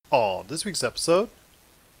On this week's episode,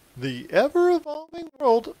 the ever-evolving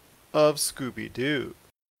world of Scooby-Doo.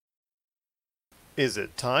 Is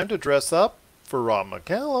it time to dress up for Rob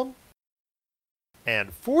McCallum?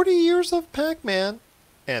 And 40 years of Pac-Man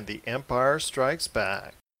and The Empire Strikes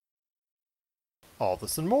Back. All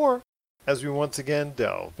this and more as we once again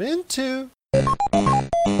delve into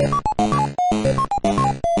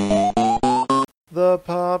the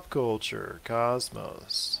pop culture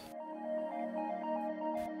cosmos.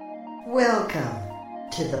 Welcome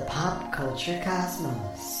to the Pop Culture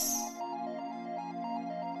Cosmos.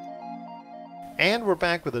 And we're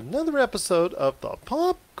back with another episode of the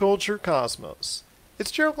Pop Culture Cosmos.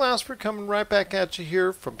 It's Gerald Glassford coming right back at you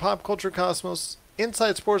here from Pop Culture Cosmos,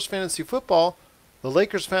 Inside Sports Fantasy Football, the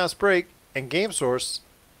Lakers Fast Break, and Game Source.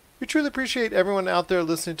 We truly appreciate everyone out there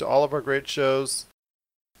listening to all of our great shows.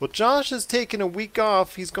 Well, Josh is taking a week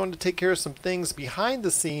off. He's going to take care of some things behind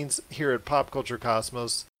the scenes here at Pop Culture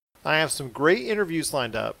Cosmos. I have some great interviews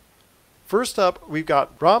lined up. First up, we've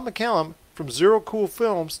got Rob McCallum from Zero Cool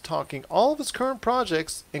Films talking all of his current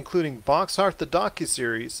projects, including Boxheart the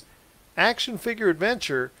docuseries, Action Figure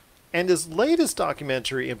Adventure, and his latest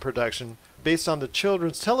documentary in production based on the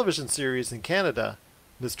children's television series in Canada,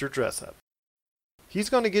 Mr. Dressup.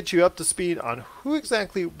 He's going to get you up to speed on who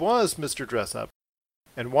exactly was Mr. Dressup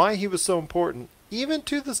and why he was so important, even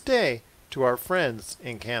to this day, to our friends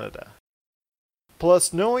in Canada.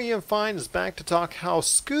 Plus, Noah Ian Fine is back to talk how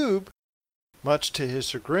Scoob, much to his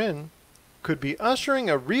chagrin, could be ushering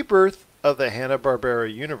a rebirth of the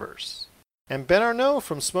Hanna-Barbera universe. And Ben Arnault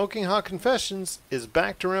from Smoking Hot Confessions is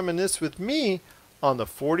back to reminisce with me on the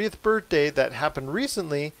 40th birthday that happened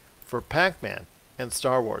recently for Pac-Man and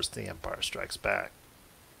Star Wars The Empire Strikes Back.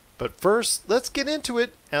 But first, let's get into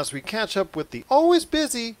it as we catch up with the always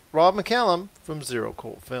busy Rob McCallum from Zero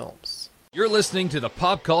Cool Films. You're listening to the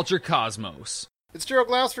Pop Culture Cosmos. It's Gerald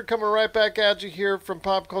Glassford coming right back at you here from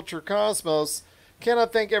Pop Culture Cosmos.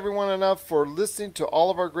 Cannot thank everyone enough for listening to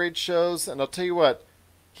all of our great shows. And I'll tell you what,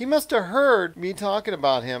 he must have heard me talking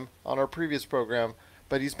about him on our previous program,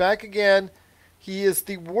 but he's back again. He is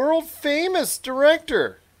the world famous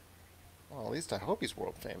director. Well, at least I hope he's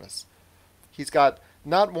world famous. He's got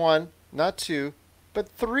not one, not two, but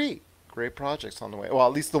three great projects on the way. Well,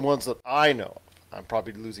 at least the ones that I know of. I'm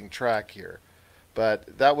probably losing track here.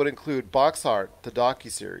 But that would include Boxheart, the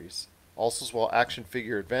docuseries, also as well Action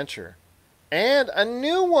Figure Adventure, and a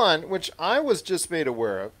new one, which I was just made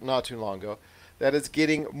aware of not too long ago, that is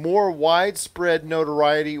getting more widespread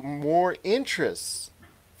notoriety, more interest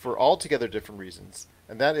for altogether different reasons,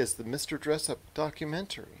 and that is the Mr. Dressup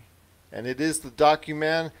documentary. And it is the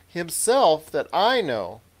documan himself that I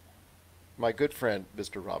know, my good friend,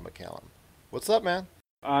 Mr. Rob McCallum. What's up, man?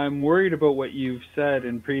 I'm worried about what you've said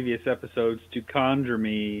in previous episodes to conjure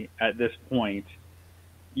me at this point.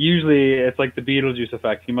 Usually it's like the Beetlejuice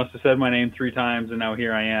effect. You must have said my name 3 times and now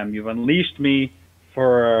here I am. You've unleashed me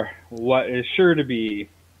for what is sure to be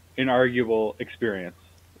an arguable experience.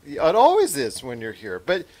 It always is when you're here.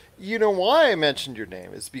 But you know why I mentioned your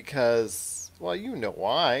name is because, well, you know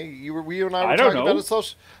why. We and I were talking about it on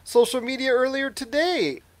social media earlier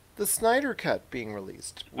today. The Snyder Cut being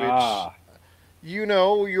released, which... You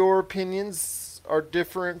know, your opinions are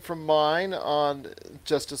different from mine on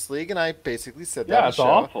Justice League, and I basically said that. Yeah, it's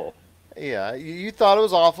awful. Yeah, you thought it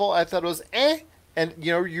was awful. I thought it was and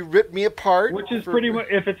you know, you ripped me apart. Which is pretty much,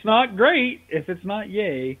 if it's not great, if it's not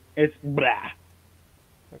yay, it's blah.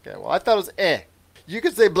 Okay, well, I thought it was You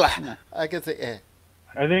could say blah. I could say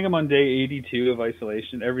I think I'm on day 82 of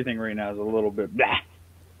isolation. Everything right now is a little bit blah.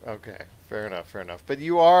 Okay, fair enough. But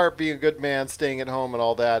you are being a good man, staying at home and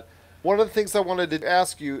all that. One of the things I wanted to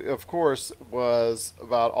ask you, of course, was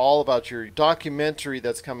about your documentary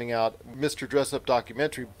that's coming out, Mr. Dressup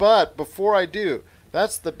documentary. But before I do,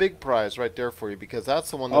 that's the big prize right there for you, because that's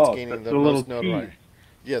the one that's gaining the most notoriety.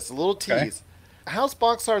 Yes, a little tease. Okay. How's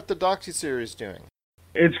Boxheart the docuseries doing?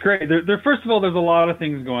 It's great. First of all, there's a lot of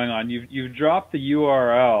things going on. You've dropped the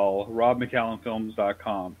URL,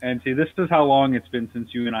 robmccallumfilms.com. And see, this is how long it's been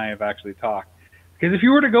since you and I have actually talked. Because if you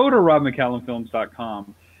were to go to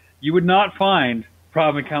robmccallumfilms.com, you would not find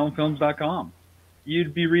robmccallumfilms.com.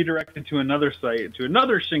 You'd be redirected to another site, to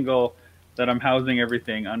another shingle that I'm housing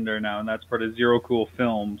everything under now, and that's part of Zero Cool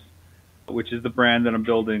Films, which is the brand that I'm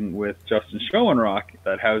building with Justin Schoenrock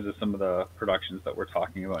that houses some of the productions that we're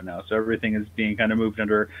talking about now. So everything is being kind of moved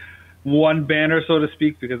under one banner, so to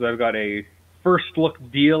speak, because I've got a first look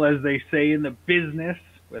deal, as they say in the business,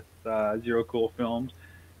 with Zero Cool Films.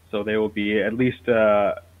 So they will be, at least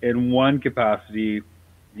in one capacity,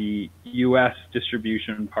 the U.S.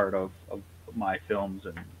 distribution part of my films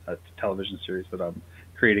and a television series that I'm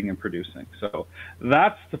creating and producing. So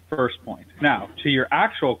that's the first point. Now, to your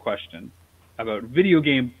actual question about video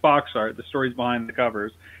game box art, the stories behind the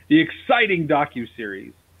covers, the exciting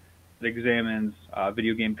docu-series that examines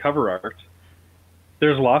video game cover art,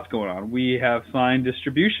 there's lots going on. We have signed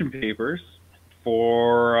distribution papers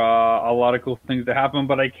for a lot of cool things to happen,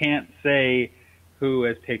 but I can't say who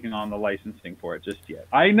has taken on the licensing for it just yet.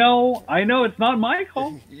 I know, it's not my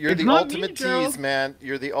call. You're it's the not ultimate me, Gerald. tease, man.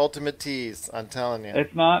 You're the ultimate tease. I'm telling you.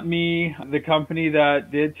 It's not me. The company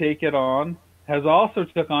that did take it on has also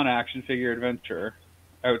took on Action Figure Adventure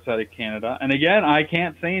outside of Canada. And again, I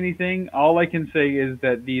can't say anything. All I can say is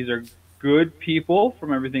that these are good people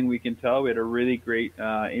from everything we can tell. We had a really great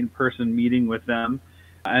in-person meeting with them,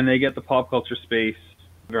 and they get the pop culture space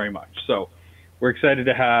very much. So we're excited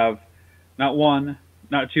to have not one,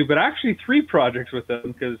 not two, but actually 3 projects with them,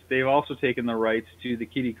 because they've also taken the rights to the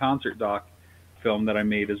Kitty concert doc film that I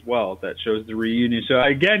made as well that shows the reunion. So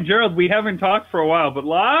again, Gerald, we haven't talked for a while, but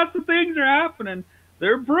lots of things are happening.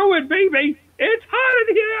 They're brewing, baby. It's hot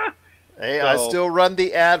in here. Hey, So, I still run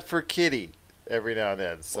the ad for Kitty every now and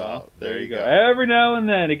then. So well, there you go. Every now and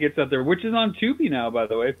then it gets out there, which is on Tubi now, by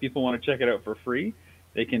the way. If people want to check it out for free,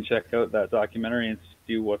 they can check out that documentary and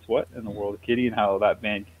see what's what in the world of Kitty and how that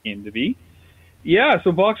band came to be. Yeah,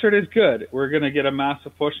 so box art is good. We're going to get a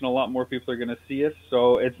massive push, and a lot more people are going to see us.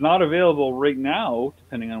 So it's not available right now,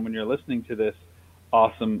 depending on when you're listening to this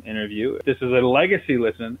awesome interview. If this is a legacy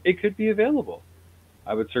listen, it could be available.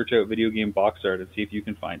 I would search out video game box art and see if you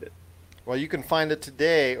can find it. Well, you can find it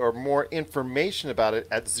today, or more information about it,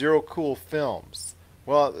 at Zero Cool Films.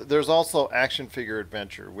 Well, there's also Action Figure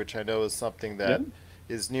Adventure, which I know is something that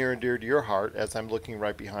is near and dear to your heart, as I'm looking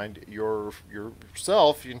right behind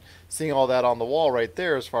yourself. You're seeing all that on the wall right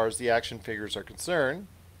there as far as the action figures are concerned.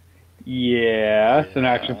 Yes, an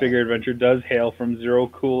Action Figure Adventure does hail from Zero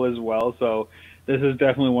Cool as well, so this is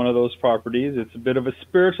definitely one of those properties. It's a bit of a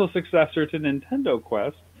spiritual successor to Nintendo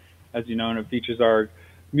Quest, as you know, and it features our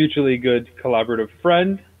mutually good collaborative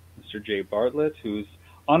friend, Mr. Jay Bartlett, who's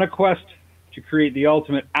on a quest to create the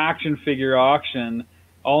ultimate action figure auction,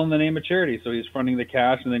 all in the name of charity. So he's fronting the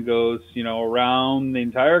cash and then goes, around the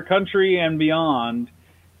entire country and beyond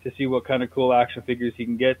to see what kind of cool action figures he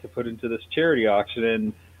can get to put into this charity auction.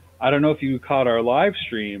 And I don't know if you caught our live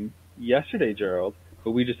stream yesterday, Gerald,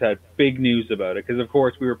 but we just had big news about it. Because, of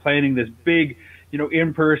course, we were planning this big,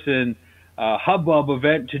 in-person hubbub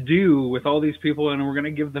event to do with all these people, and we're going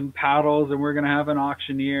to give them paddles, and we're going to have an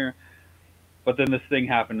auctioneer. But then this thing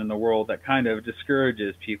happened in the world that kind of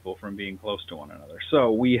discourages people from being close to one another.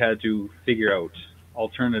 So we had to figure out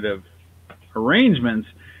alternative arrangements.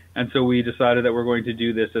 And so we decided that we're going to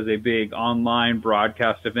do this as a big online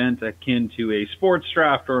broadcast event akin to a sports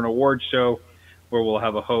draft or an award show, where we'll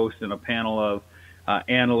have a host and a panel of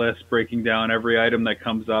analysts breaking down every item that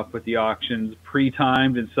comes up with the auctions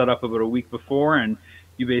pre-timed and set up about a week before. And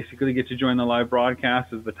you basically get to join the live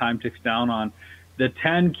broadcast as the time ticks down on the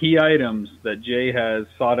 10 key items that Jay has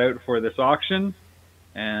sought out for this auction,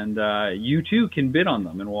 and you too can bid on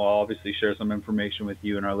them, and we'll obviously share some information with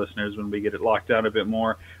you and our listeners when we get it locked down a bit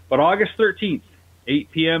more. But August 13th,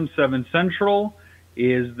 8 p.m., 7 Central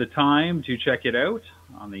is the time to check it out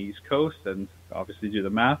on the East Coast, and obviously do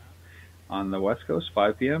the math on the West Coast,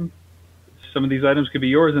 5 p.m. Some of these items could be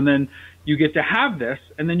yours, and then you get to have this,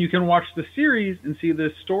 and then you can watch the series and see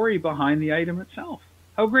the story behind the item itself.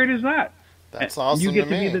 How great is that? That's awesome. You get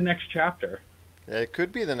to be the next chapter. It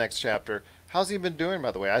could be the next chapter. How's he been doing,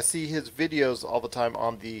 by the way? I see his videos all the time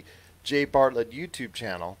on the Jay Bartlett YouTube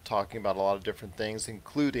channel, talking about a lot of different things,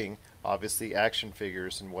 including, obviously, action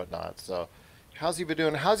figures and whatnot. So how's he been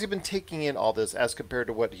doing? How's he been taking in all this as compared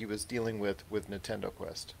to what he was dealing with Nintendo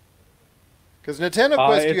Quest? Because Nintendo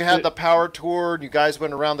Quest, you had the Power Tour, and you guys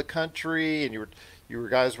went around the country, and you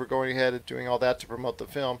guys were going ahead and doing all that to promote the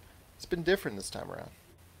film. It's been different this time around.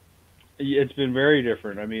 It's been very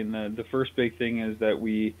different. I mean, the first big thing is that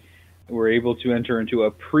we were able to enter into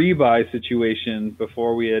a pre-buy situation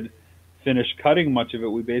before we had finished cutting much of it.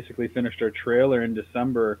 We basically finished our trailer in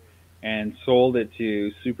December and sold it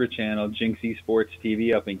to Super Channel, Jinx Sports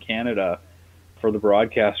TV up in Canada for the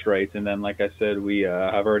broadcast rights. And then, like I said, we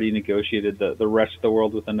have already negotiated the rest of the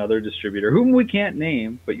world with another distributor, whom we can't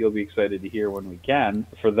name, but you'll be excited to hear when we can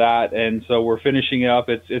for that. And so we're finishing it up.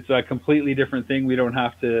 It's a completely different thing. We don't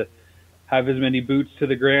have to have as many boots to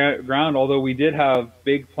the ground, although we did have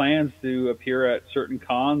big plans to appear at certain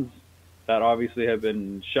cons that obviously have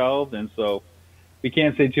been shelved, and so we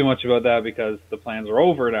can't say too much about that because the plans are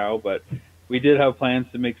over now, but we did have plans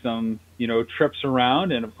to make some, trips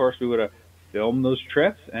around, and of course we would have filmed those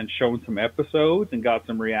trips and shown some episodes and got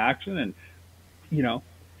some reaction, and,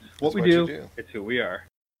 what we do, it's who we are.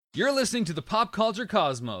 You're listening to the Pop Culture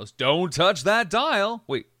Cosmos. Don't touch that dial.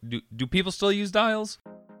 Wait, do people still use dials?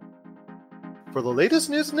 For the latest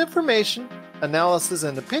news and information, analysis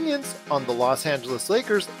and opinions on the Los Angeles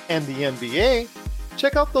Lakers and the NBA,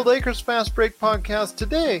 check out the Lakers Fast Break podcast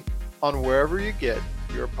today on wherever you get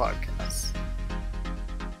your podcasts.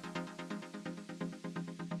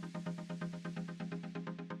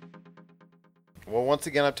 Well, once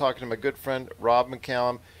again, I'm talking to my good friend Rob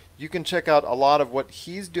McCallum. You can check out a lot of what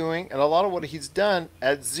he's doing and a lot of what he's done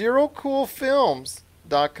at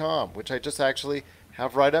ZeroCoolFilms.com, which I just actually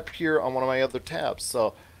have right up here on one of my other tabs.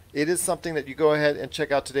 So it is something that you go ahead and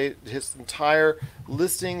check out today. His entire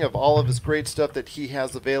listing of all of his great stuff that he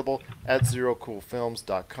has available at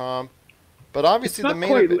ZeroCoolFilms.com. But obviously the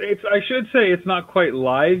main I should say it's not quite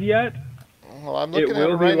live yet. Well, I'm looking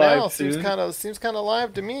at it right now. Seems kind of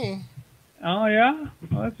live to me. Oh yeah,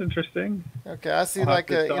 well, that's interesting. Okay, I see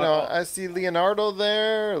I see Leonardo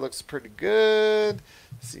there. It looks pretty good.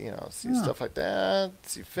 See stuff like that.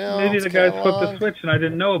 See films. Maybe the guys flipped the switch and I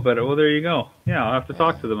didn't know about it. Well, there you go. Yeah, I'll have to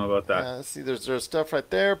talk to them about that. Yeah, see, there's stuff right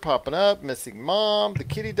there popping up. Missing Mom, the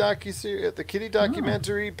Kitty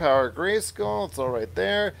documentary, Power of Grayskull. It's all right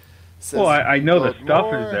there. Well, I know the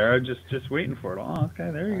stuff is there. I'm just waiting for it. Oh, okay,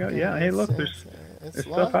 there you go. Yeah, hey, look, there's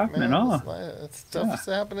stuff happening. Stuff's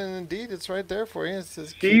happening indeed. It's right there for you. It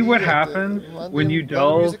says see what happens when you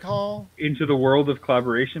delve into the world of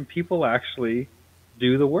collaboration. People actually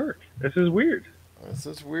do the work. This is weird. This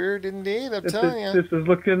is weird indeed. I'm telling you. This is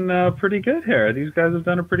looking pretty good here. These guys have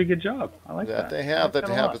done a pretty good job. I like that. They have.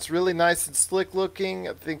 It's really nice and slick looking.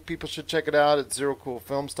 I think people should check it out at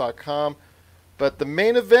ZeroCoolFilms.com. But the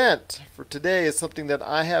main event for today is something that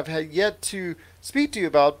I have had yet to speak to you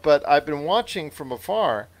about, but I've been watching from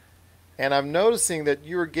afar, and I'm noticing that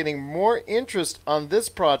you are getting more interest on this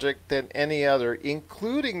project than any other,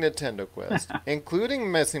 including Nintendo Quest,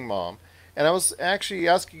 including Missing Mom. And I was actually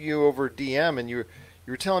asking you over DM, and you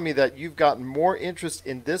were telling me that you've gotten more interest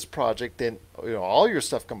in this project than all your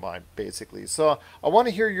stuff combined, basically. So I want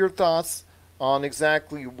to hear your thoughts on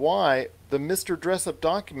exactly why the Mr. Dress-Up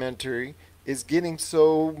documentary is getting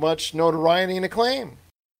so much notoriety and acclaim.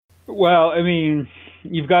 Well, I mean,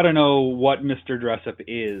 you've got to know what Mr. Dress-Up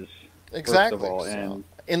is. Exactly. First of all. And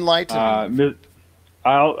enlighten me.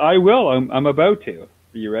 I will. I'm about to.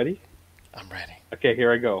 Are you ready? I'm ready. Okay,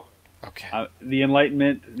 here I go. Okay.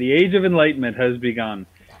 The age of enlightenment has begun.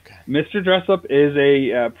 Okay. Mr. Dress-Up is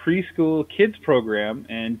a preschool kids program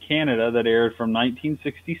in Canada that aired from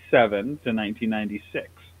 1967 to 1996,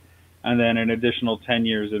 and then an additional 10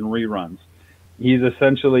 years in reruns. He's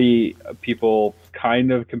essentially, people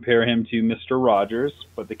kind of compare him to Mr. Rogers,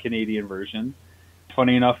 but the Canadian version.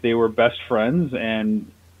 Funny enough, they were best friends,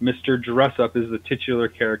 and Mr. Dress-Up is the titular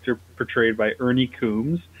character portrayed by Ernie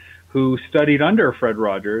Coombs, who studied under Fred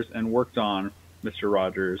Rogers and worked on Mr.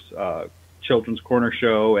 Rogers' Children's Corner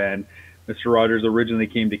show. And Mr. Rogers originally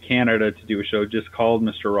came to Canada to do a show just called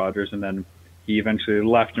Mr. Rogers, and then he eventually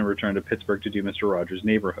left and returned to Pittsburgh to do Mr. Rogers'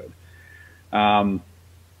 Neighborhood.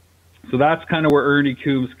 So that's kind of where Ernie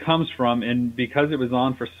Coombs comes from, and because it was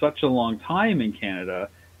on for such a long time in Canada,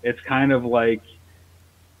 it's kind of like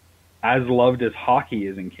as loved as hockey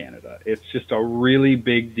is in Canada. It's just a really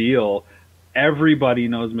big deal. Everybody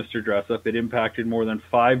knows Mr. Dress-Up. It impacted more than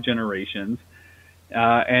 5 generations,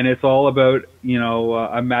 and it's all about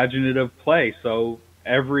imaginative play. So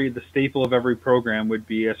the staple of every program would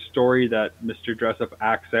be a story that Mr. Dress-Up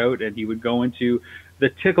acts out, and he would go into the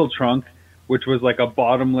tickle trunk, which was like a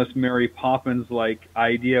bottomless Mary Poppins like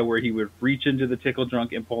idea where he would reach into the tickle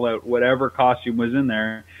trunk and pull out whatever costume was in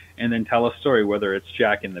there and then tell a story, whether it's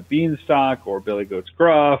Jack and the Beanstalk or Billy Goat's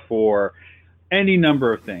Gruff or any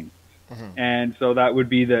number of things. Mm-hmm. And so that would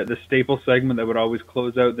be the staple segment that would always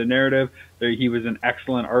close out the narrative. He was an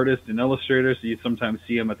excellent artist and illustrator, so you'd sometimes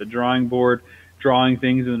see him at the drawing board drawing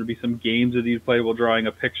things, and there'd be some games that he'd play while drawing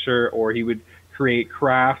a picture, or he would create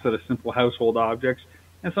crafts out of simple household objects.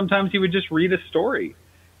 And sometimes he would just read a story.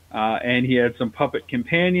 And he had some puppet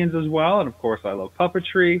companions as well. And, of course, I love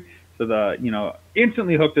puppetry. So,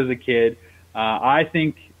 instantly hooked as a kid. I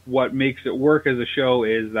think what makes it work as a show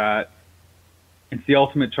is that it's the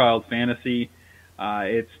ultimate child fantasy.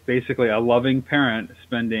 It's basically a loving parent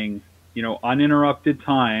spending, uninterrupted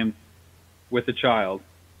time with a child,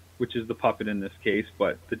 which is the puppet in this case.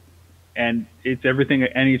 And it's everything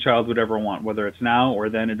any child would ever want, whether it's now or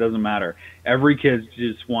then, it doesn't matter. Every kid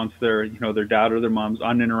just wants their dad or their mom's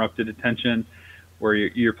uninterrupted attention, where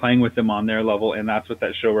you're playing with them on their level, and that's what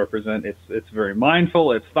that show represents. It's very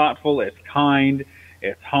mindful, it's thoughtful, it's kind,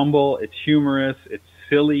 it's humble, it's humorous, it's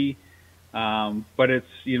silly, but it's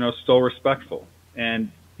still respectful.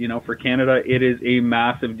 And for Canada, it is a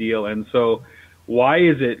massive deal. And so why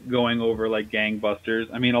is it going over like gangbusters?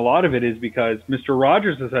 I mean, a lot of it is because Mr.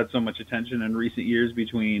 Rogers has had so much attention in recent years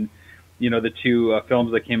between, the two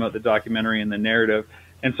films that came out, the documentary and the narrative.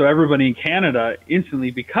 And so everybody in Canada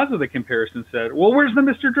instantly, because of the comparison, said, well, where's the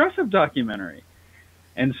Mr. Dress-Up documentary?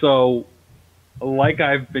 And so, like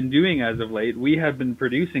I've been doing as of late, we have been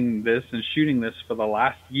producing this and shooting this for the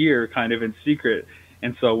last year kind of in secret.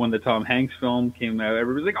 And so when the Tom Hanks film came out,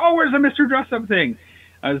 everybody's like, oh, where's the Mr. Dress-Up thing?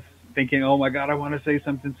 I was thinking, oh my God, I want to say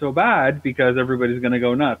something so bad because everybody's going to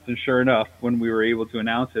go nuts. And sure enough, when we were able to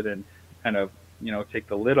announce it and kind of, take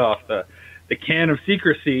the lid off the can of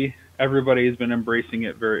secrecy, everybody has been embracing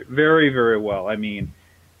it very, very, very well. I mean,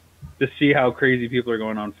 to see how crazy people are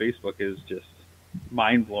going on Facebook is just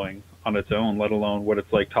mind-blowing on its own, let alone what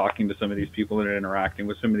it's like talking to some of these people and interacting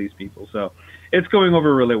with some of these people. So it's going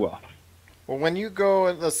over really well. Well, when you go,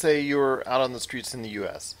 and let's say you were out on the streets in the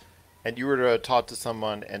U.S., and you were to talk to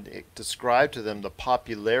someone and describe to them the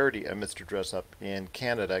popularity of Mr. Dress-Up in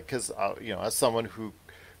Canada, because, as someone who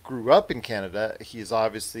grew up in Canada, he's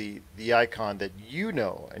obviously the icon that you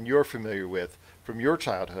know and you're familiar with from your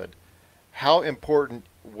childhood. How important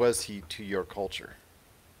was he to your culture?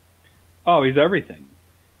 Oh, he's everything.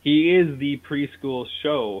 He is the preschool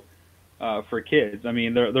show for kids. I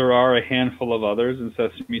mean, there are a handful of others, and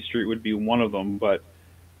Sesame Street would be one of them, but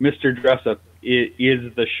Mr. Dress-Up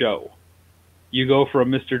is the show. You go from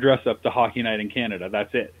Mr. Dress-Up to Hockey Night in Canada.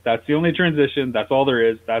 That's it. That's the only transition. That's all there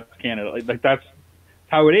is. That's Canada. Like that's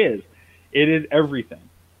how it is. It is everything,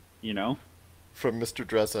 From Mr.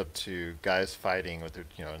 Dress-Up to guys fighting with their,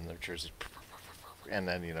 in their jerseys, and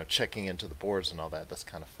then, checking into the boards and all that. That's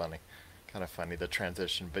kind of funny, the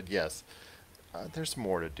transition. But yes, there's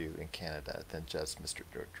more to do in Canada than just Mr.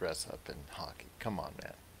 Dress-Up and hockey. Come on,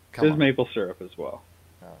 man. There's maple syrup as well.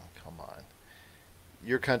 Oh, come on.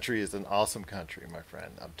 Your country is an awesome country, my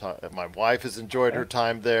friend. My wife has enjoyed her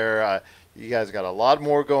time there. You guys got a lot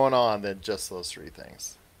more going on than just those three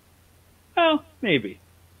things. Well, maybe.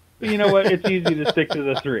 But you know what? It's easy to stick to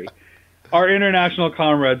the three. Our international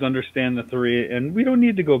comrades understand the three, and we don't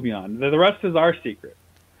need to go beyond. The rest is our secret.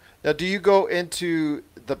 Now, do you go into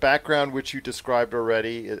the background which you described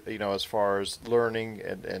already, as far as learning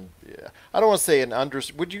and I don't want to say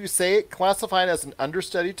would you say it classified as an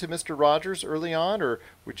understudy to Mr. Rogers early on, or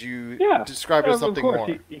would you describe it as something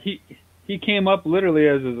more? He came up literally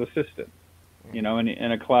as his assistant,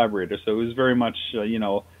 and a collaborator. So it was very much,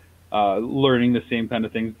 learning the same kind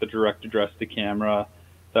of things, the direct address to camera,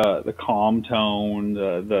 the calm tone,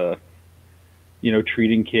 the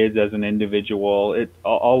treating kids as an individual. A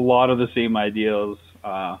lot of the same ideas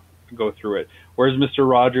go through it. Whereas Mr.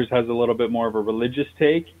 Rogers has a little bit more of a religious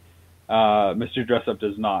take, Mr. Dress-Up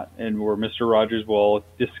does not. And where Mr. Rogers will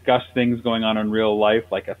discuss things going on in real life,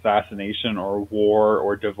 like assassination or war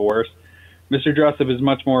or divorce, Mr. Dress-Up is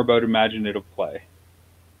much more about imaginative play.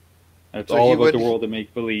 And it's all about the world of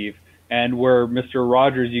make-believe. And where Mr.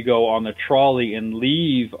 Rogers, you go on the trolley and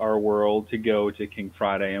leave our world to go to King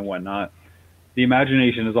Friday and whatnot, the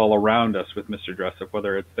imagination is all around us with Mr. Dress-Up,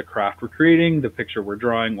 whether it's the craft we're creating, the picture we're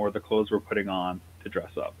drawing, or the clothes we're putting on to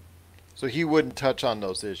dress up. So he wouldn't touch on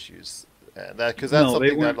those issues, because that's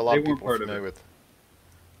something that a lot of people are familiar with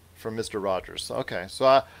from Mr. Rogers. Okay,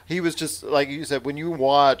 so he was just, like you said, when you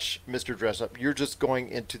watch Mr. Dress-Up, you're just going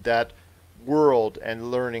into that world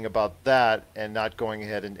and learning about that and not going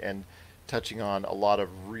ahead and touching on a lot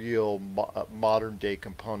of real modern-day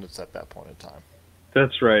components at that point in time.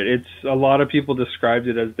 That's right. It's a lot of people described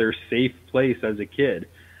it as their safe place as a kid.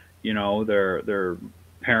 Their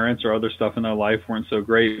parents or other stuff in their life weren't so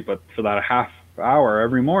great, but for that half hour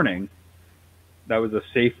every morning, that was a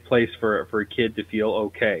safe place for a kid to feel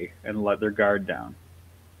okay and let their guard down.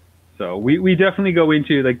 So we definitely go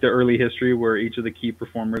into like the early history where each of the key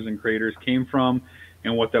performers and creators came from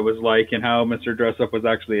and what that was like, and how Mr. Dress-Up was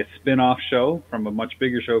actually a spin-off show from a much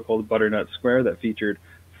bigger show called Butternut Square that featured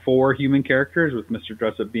 4 human characters, with Mr.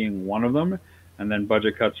 Dress-Up being one of them, and then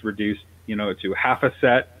budget cuts reduced, to half a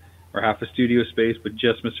set or half a studio space with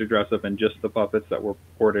just Mr. Dress-Up and just the puppets that were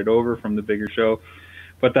ported over from the bigger show.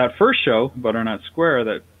 But that first show, Butternut Square,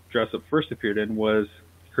 that Dress-Up first appeared in, was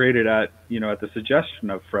created at the suggestion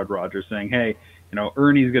of Fred Rogers, saying, hey,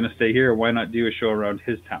 Ernie's going to stay here. Why not do a show around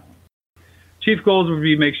his talent? Chief goals would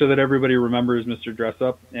be make sure that everybody remembers Mr.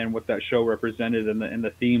 Dress-Up and what that show represented and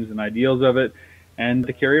the themes and ideals of it, and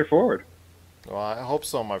to carry it forward. Well, I hope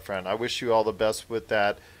so, my friend. I wish you all the best with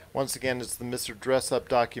that. Once again, it's the Mr. Dress-Up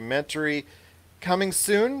documentary coming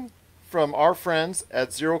soon from our friends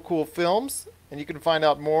at Zero Cool Films, and you can find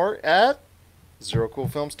out more at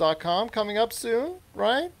zerocoolfilms.com. Coming up soon,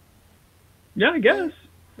 right? Yeah, I guess.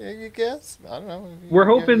 You guess? I don't know. We're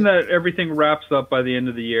hoping that everything wraps up by the end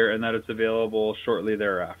of the year and that it's available shortly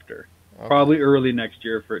thereafter. Okay. Probably early next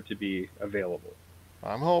year for it to be available.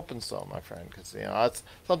 I'm hoping so, my friend, because that's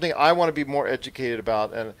something I want to be more educated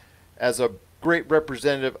about, and as a great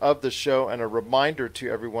representative of the show and a reminder to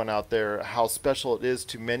everyone out there how special it is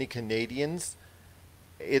to many Canadians.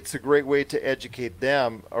 It's a great way to educate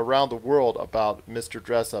them around the world about Mr.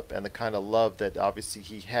 Dressup and the kind of love that obviously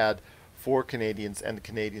he had for Canadians and the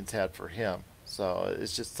Canadians had for him. So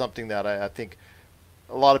it's just something that I think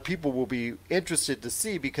a lot of people will be interested to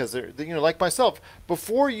see, because they're, like myself,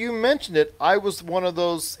 before you mentioned it, I was one of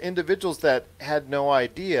those individuals that had no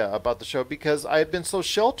idea about the show because I had been so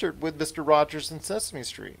sheltered with Mr. Rogers and Sesame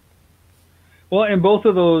Street. Well, and both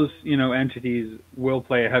of those, entities will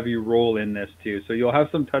play a heavy role in this too. So you'll have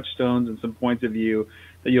some touchstones and some points of view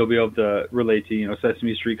that you'll be able to relate to.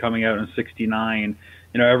 Sesame Street coming out in '69.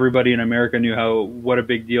 Everybody in America knew what a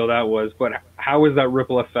big deal that was, but how is that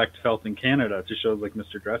ripple effect felt in Canada to shows like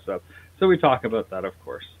Mr. Dressup? So we talk about that, of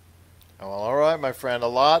course. Well, all right, my friend. A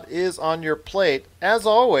lot is on your plate, as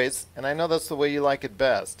always, and I know that's the way you like it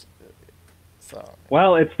best. So.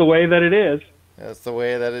 Well, it's the way that it is. That's the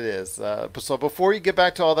way that it is. So before you get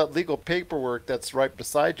back to all that legal paperwork that's right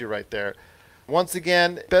beside you right there, once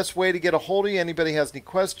again, best way to get a hold of you, anybody has any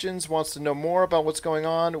questions, wants to know more about what's going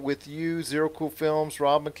on with you, Zero Cool Films,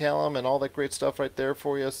 Rob McCallum, and all that great stuff right there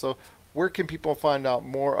for you. So where can people find out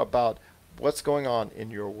more about what's going on in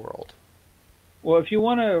your world? Well, if you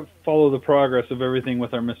want to follow the progress of everything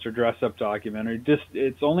with our Mr. Dressup documentary,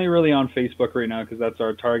 it's only really on Facebook right now because that's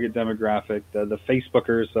our target demographic, the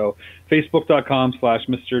Facebookers. So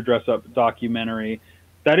facebook.com/Mr. Dressup documentary.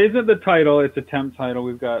 That isn't the title. It's a temp title.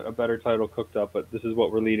 We've got a better title cooked up, but this is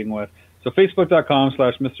what we're leading with. So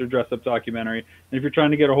facebook.com/Mr. Dressup documentary. And if you're trying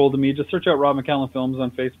to get a hold of me, just search out Rob McCallum Films on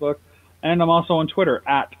Facebook. And I'm also on Twitter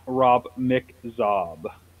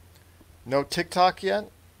 @RobMcZob. No TikTok yet?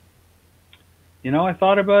 I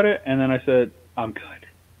thought about it, and then I said, I'm good.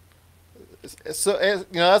 So,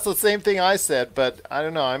 that's the same thing I said, but I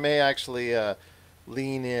don't know. I may actually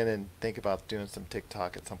lean in and think about doing some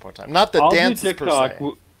TikTok at some point in time. Not the dances per se.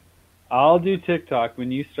 I'll do TikTok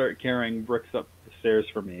when you start carrying bricks up the stairs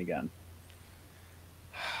for me again.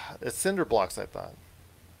 It's cinder blocks, I thought.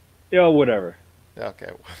 Yeah, whatever.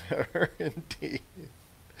 Okay, whatever, indeed.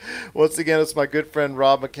 Once again, it's my good friend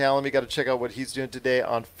Rob McCallum. You got to check out what he's doing today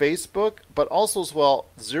on Facebook, but also as well,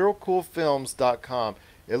 ZeroCoolFilms.com.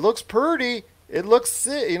 It looks pretty. It looks,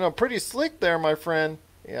 pretty slick there, my friend.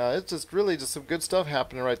 Yeah, it's just really just some good stuff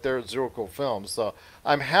happening right there at Zero Cool Films. So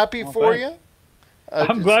I'm happy for you.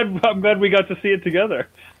 I'm glad we got to see it together.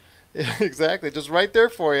 Exactly, just right there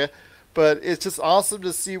for you. But it's just awesome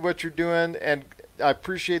to see what you're doing, and I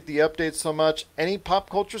appreciate the updates so much. Any pop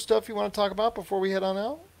culture stuff you want to talk about before we head on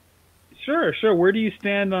out? Sure. Where do you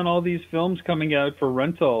stand on all these films coming out for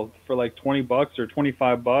rental for like $20 or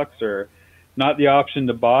 $25 or not the option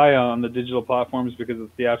to buy on the digital platforms because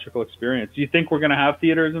of the theatrical experience? Do you think we're going to have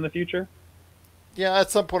theaters in the future? Yeah,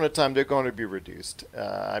 at some point in time, they're going to be reduced.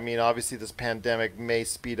 Obviously this pandemic may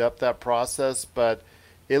speed up that process, but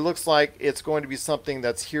it looks like it's going to be something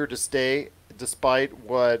that's here to stay, despite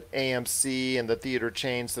what AMC and the theater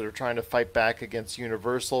chains that are trying to fight back against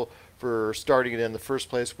Universal for starting it in the first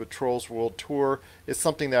place with Trolls World Tour. It's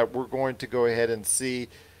something that we're going to go ahead and see.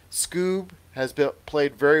 Scoob has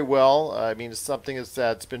played very well. It's something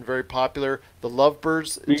that's been very popular. The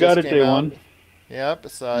Lovebirds we got it day one. Yep.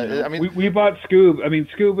 So, we bought Scoob.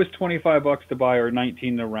 Scoob was $25 to buy or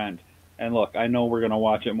 $19 to rent. And look, I know we're going to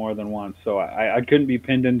watch it more than once, so I couldn't be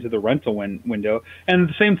pinned into the rental window. And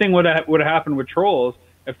the same thing would have happened with Trolls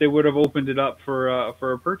if they would have opened it up for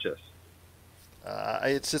a purchase.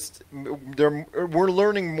 It's just we're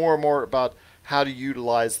learning more and more about how to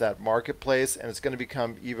utilize that marketplace, and it's going to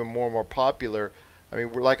become even more and more popular.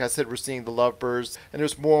 Like I said, we're seeing the Lovebirds, and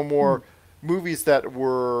there's more and more movies that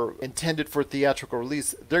were intended for theatrical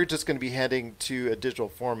release. They're just going to be heading to a digital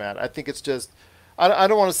format. I think it's just, I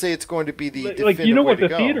don't want to say it's going to be the definitive what way to the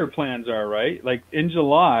go. Theater plans are, right? Like in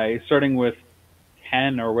July, starting with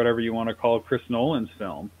 10 or whatever you want to call Chris Nolan's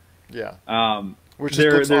film. Yeah. Which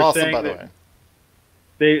looks awesome, by the way.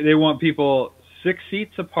 They want people 6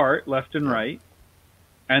 seats apart, left and right,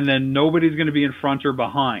 and then nobody's going to be in front or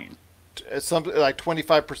behind. Something like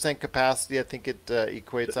 25% capacity, I think it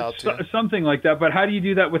equates out to. Something like that. But how do you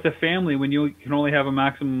do that with a family when you can only have a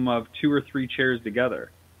maximum of 2 or 3 chairs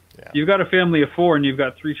together? Yeah. You've got a family of 4 and you've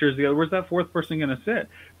got 3 chairs together. Where's that 4th person going to sit?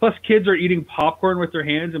 Plus, kids are eating popcorn with their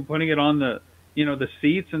hands and putting it on the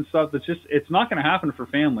seats and stuff. It's not going to happen for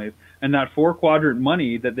families. And that 4-quadrant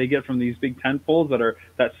money that they get from these big tent poles that are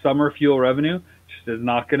that summer fuel revenue just is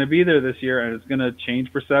not going to be there this year, and it's going to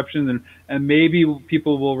change perceptions, and maybe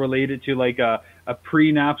people will relate it to like a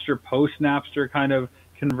pre-Napster, post-Napster kind of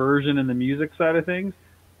conversion in the music side of things.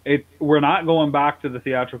 We're not going back to the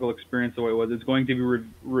theatrical experience the way it was. It's going to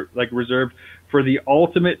be reserved for the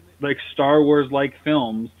ultimate like Star Wars like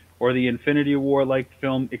films or the Infinity War like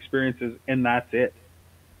film experiences, and that's it.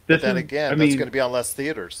 But then again, that's going to be on less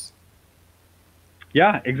theaters.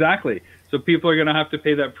 Yeah, exactly. So people are going to have to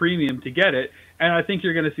pay that premium to get it, and I think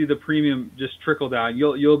you're going to see the premium just trickle down.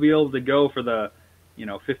 You'll be able to go for the,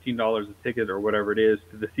 $15 a ticket or whatever it is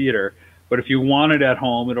to the theater. But if you want it at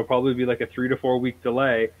home, it'll probably be like a 3 to 4 week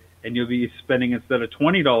delay, and you'll be spending, instead of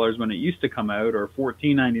 $20 when it used to come out, or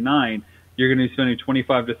 $14.99, you're going to be spending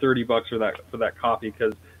 $25 to $30 for that copy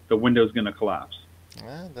because the window's going to collapse.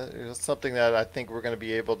 Yeah, that is something that I think we're going to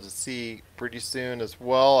be able to see pretty soon as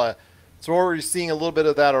well. So we're already seeing a little bit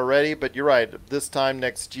of that already, but you're right. This time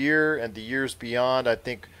next year and the years beyond, I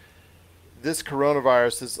think this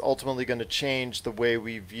coronavirus is ultimately going to change the way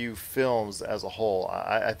we view films as a whole.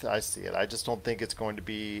 I see it. I just don't think it's going to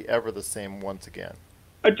be ever the same once again.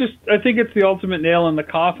 I think it's the ultimate nail in the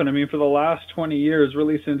coffin. I mean, for the last 20 years,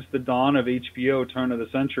 really since the dawn of HBO, turn of the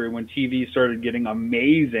century, when TV started getting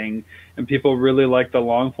amazing and people really liked the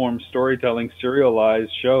long-form storytelling,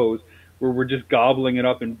 serialized shows, where we're just gobbling it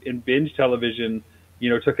up in binge television,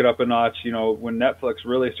 took it up a notch, when Netflix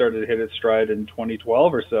really started to hit its stride in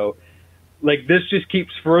 2012 or so. Like, this just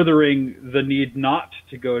keeps furthering the need not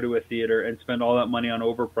to go to a theater and spend all that money on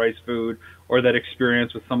overpriced food or that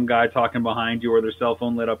experience with some guy talking behind you or their cell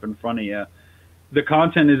phone lit up in front of you. The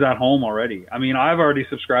content is at home already. I mean, I've already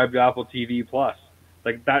subscribed to Apple TV Plus.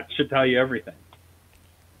 Like, that should tell you everything.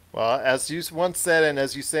 Well, as you once said, and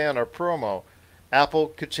as you say on our promo, Apple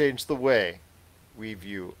could change the way we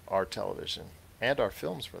view our television and our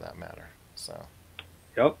films, for that matter. So,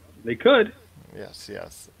 yep, they could. Yes.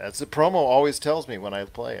 As the promo always tells me when I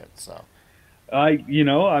play it. So,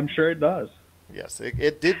 I'm sure it does. Yes,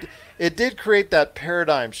 it did create that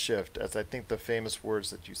paradigm shift, as I think the famous words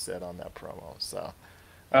that you said on that promo. So.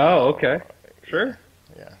 Oh, okay, sure.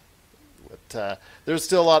 Yeah. But there's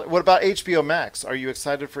still a lot. What about HBO Max? Are you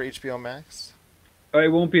excited for HBO Max? It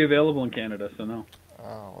won't be available in Canada, so no.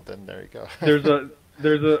 Oh, then there you go. There's a.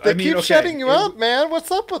 They keep shutting you up, man. What's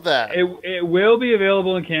up with that? It will be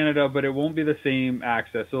available in Canada, but it won't be the same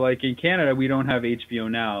access. So, like in Canada, we don't have HBO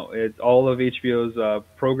now. All of HBO's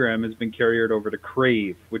program has been carried over to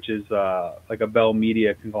Crave, which is like a Bell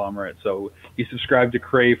Media conglomerate. So you subscribe to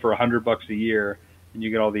Crave for $100 a year, and you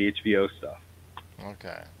get all the HBO stuff.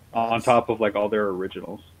 Okay. On top of like all their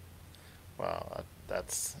originals. Wow,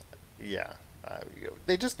 yeah.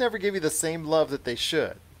 They just never give you the same love that they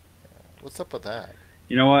should. What's up with that?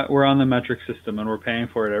 You know what? We're on the metric system, and we're paying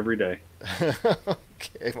for it every day.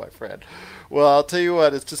 Okay, my friend. Well, I'll tell you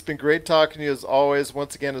what. It's just been great talking to you as always.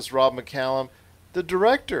 Once again, it's Rob McCallum, the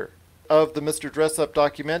director of the Mr. Dress Up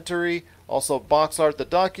documentary, also Box Art, the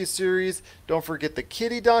docuseries. Don't forget the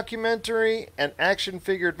Kitty documentary and Action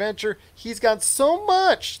Figure Adventure. He's got so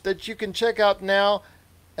much that you can check out now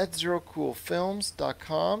at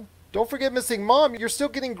ZeroCoolFilms.com. Don't forget Missing Mom. You're still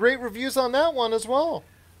getting great reviews on that one as well.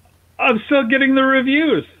 I'm still getting the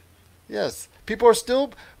reviews. Yes. People are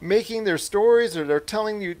still making their stories, or they're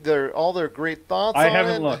telling you all their great thoughts on it.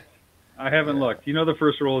 I haven't looked. You know the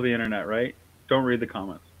first rule of the internet, right? Don't read the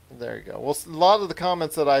comments. There you go. Well, a lot of the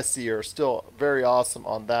comments that I see are still very awesome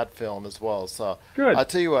on that film as well. So good. I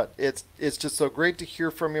tell you what, it's just so great to hear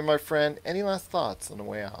from you, my friend. Any last thoughts on the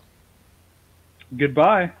way out?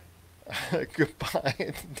 Goodbye. Goodbye,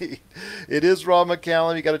 indeed. It is Rob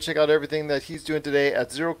McCallum. You got to check out everything that he's doing today at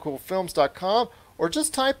ZeroCoolFilms.com, or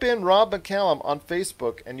just type in Rob McCallum on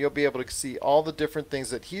Facebook, and you'll be able to see all the different things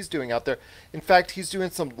that he's doing out there. In fact, he's doing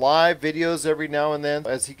some live videos every now and then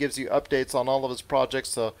as he gives you updates on all of his projects.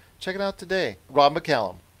 So check it out today. Rob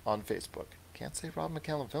McCallum on Facebook. Can't say Rob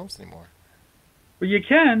McCallum Films anymore. Well, you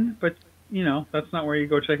can, but that's not where you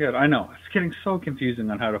go check it out. I know. It's getting so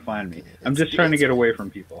confusing on how to find me. I'm just trying to get away from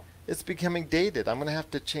people. It's becoming dated. I'm going to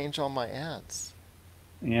have to change all my ads.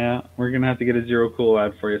 Yeah, we're going to have to get a Zero Cool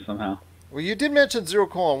ad for you somehow. Well, you did mention Zero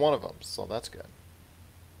Cool on one of them, so that's good.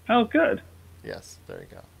 Oh, good. Yes, there you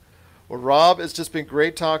go. Well, Rob, it's just been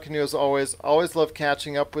great talking to you as always. Always love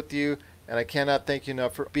catching up with you, and I cannot thank you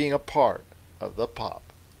enough for being a part of the pop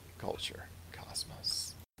culture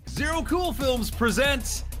cosmos. Zero Cool Films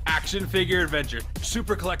presents Action Figure Adventure.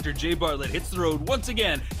 Super collector Jay Bartlett hits the road once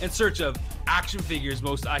again in search of action figures'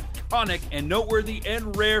 most iconic and noteworthy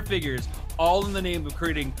and rare figures, all in the name of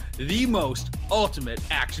creating the most ultimate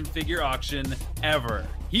action figure auction ever.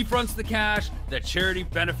 He fronts the cash, the charity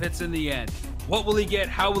benefits in the end. What will he get,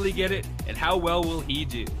 how will he get it, and how well will he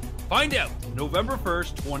do? Find out November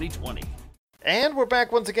 1st, 2020. And we're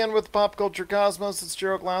back once again with Pop Culture Cosmos. It's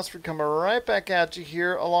Gerald Glassford coming right back at you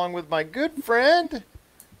here, along with my good friend,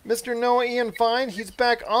 Mr. Noah Ian Fine. He's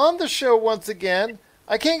back on the show once again.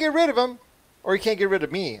 I can't get rid of him, or he can't get rid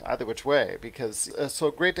of me, either which way, because it's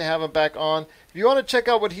so great to have him back on. If you want to check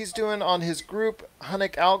out what he's doing on his group,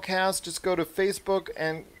 Hunnick Outcast, just go to Facebook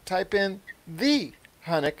and type in the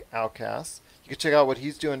Hunnick Outcast. You can check out what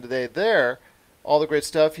he's doing today there. All the great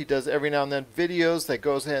stuff. He does every now and then videos that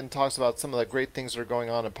goes ahead and talks about some of the great things that are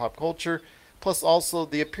going on in pop culture, plus also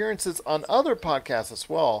the appearances on other podcasts as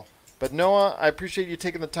well. But Noah, I appreciate you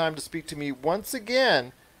taking the time to speak to me once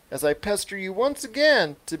again as I pester you once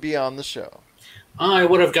again to be on the show. I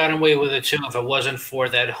would have gotten away with it too if it wasn't for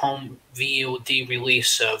that home VOD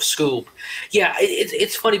release of Scoob. Yeah,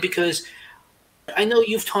 it's funny because I know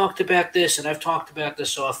you've talked about this and I've talked about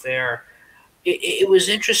this off air. It was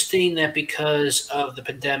interesting that because of the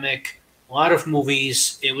pandemic, a lot of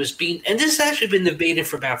movies, it was being, and this has actually been debated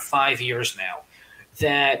for about 5 years now,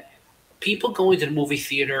 that people going to the movie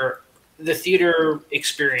theater, the theater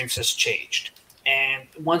experience has changed. And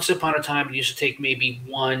once upon a time, it used to take maybe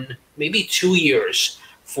 2 years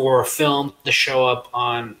for a film to show up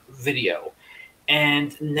on video.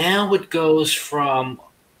 And now it goes from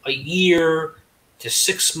a year to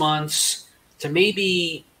 6 months to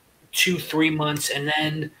maybe 2-3 months, and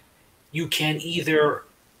then you can either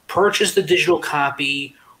purchase the digital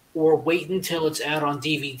copy or wait until it's out on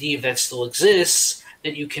DVD, if that still exists,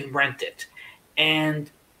 that you can rent it. And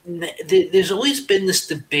there's always been this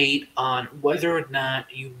debate on whether or not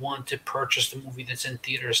you want to purchase the movie that's in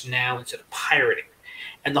theaters now instead of pirating.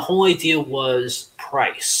 And the whole idea was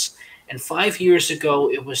price. And 5 years ago,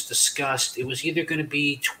 it was discussed, it was either going to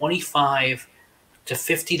be $25 to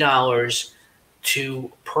 $50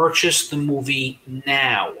 to purchase the movie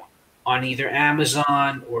now on either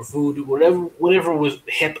Amazon or Vudu, whatever was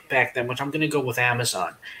hip back then, which I'm going to go with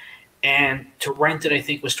Amazon. And to rent it, I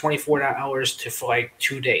think, was $24 for like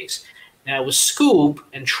 2 days. Now, with Scoob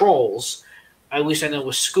and Trolls, at least I know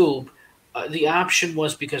with Scoob, the option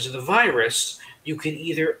was because of the virus, you could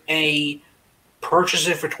either purchase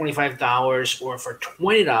it for $25 or for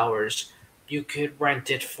 $20, you could rent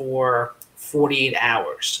it for 48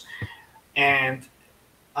 hours. And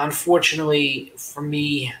unfortunately for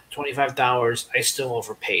me, $25, I still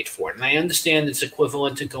overpaid for it. And I understand it's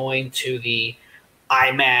equivalent to going to the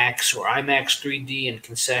IMAX or IMAX 3D and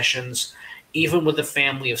concessions, even with a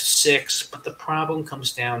family of 6. But the problem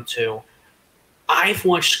comes down to, I've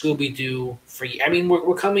watched Scooby-Doo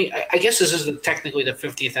we're coming, I guess this is technically the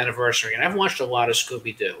 50th anniversary, and I've watched a lot of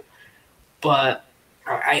Scooby-Doo. But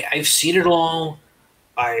I've seen it all.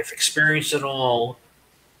 I've experienced it all.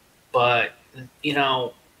 But,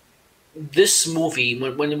 this movie,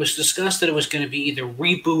 when it was discussed that it was going to be either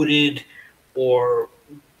rebooted or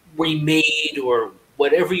remade or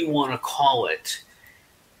whatever you want to call it,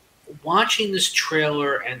 watching this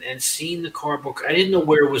trailer and seeing the cardboard, I didn't know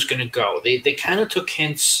where it was going to go. They kind of took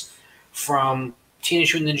hints from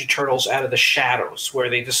Teenage Mutant Ninja Turtles Out of the Shadows, where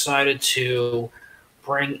they decided to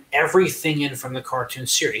bring everything in from the cartoon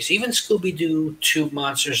series. Even Scooby-Doo 2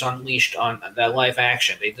 Monsters Unleashed on that live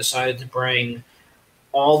action, they decided to bring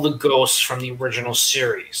all the ghosts from the original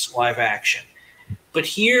series live action. But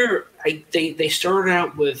here, they started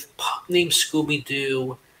out with Pup Named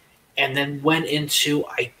Scooby-Doo and then went into,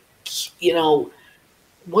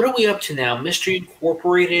 what are we up to now? Mystery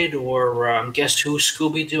Incorporated or Guess Who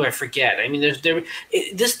Scooby-Doo? I forget. I mean,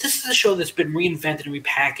 this is a show that's been reinvented and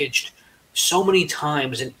repackaged so many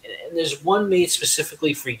times, and there's one made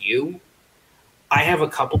specifically for you. I have a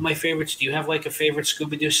couple of my favorites. Do you have like a favorite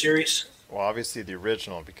Scooby-Doo series? Well, obviously the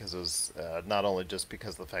original, because it was not only just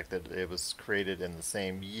because of the fact that it was created in the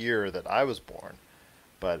same year that I was born,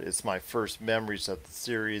 but it's my first memories of the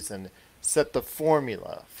series and set the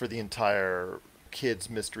formula for the entire kids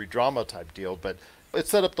mystery drama type deal. But it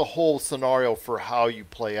set up the whole scenario for how you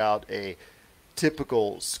play out a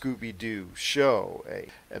typical Scooby-Doo show.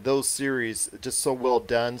 And those series just so well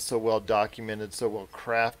done, so well documented, so well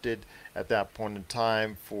crafted at that point in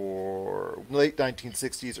time for late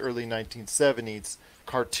 1960s, early 1970s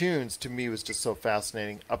cartoons. To me, was just so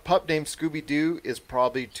fascinating. A Pup Named Scooby-Doo is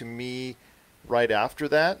probably, to me, right after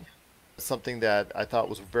that. Something that I thought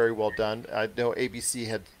was very well done. I know ABC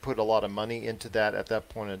had put a lot of money into that at that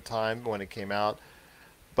point in time when it came out.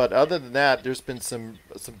 But other than that, there's been some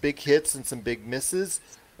big hits and some big misses.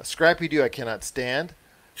 Scrappy-Doo I cannot stand.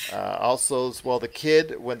 Also, as well, The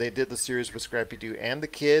Kid, when they did the series with Scrappy Doo and The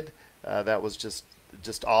Kid, that was just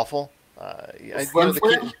awful. Flim The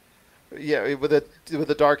Flam? Kid, yeah, with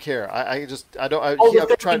the dark hair. I don't. Oh, the I've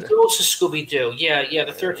 13 tried. Girls of Scooby Doo. Yeah,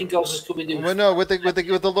 the 13 Girls of Scooby Doo. Well, no, with the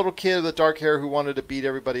little kid with dark hair who wanted to beat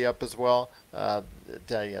everybody up as well. Yeah,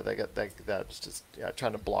 that was just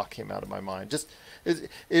trying to block him out of my mind. Just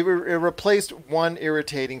it replaced one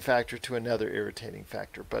irritating factor to another irritating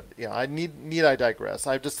factor. But yeah, I digress.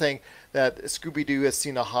 I'm just saying that Scooby Doo has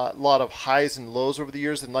seen a lot of highs and lows over the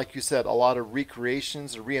years, and like you said, a lot of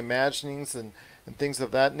recreations, reimaginings, and things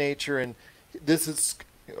of that nature. And this is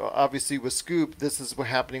obviously with Scoop, this is what's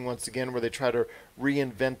happening once again, where they try to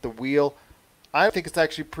reinvent the wheel. I think it's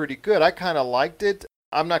actually pretty good. I kind of liked it.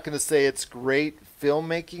 I'm not going to say it's great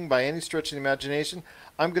filmmaking by any stretch of the imagination.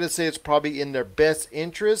 I'm going to say it's probably in their best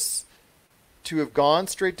interests to have gone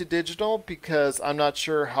straight to digital, because I'm not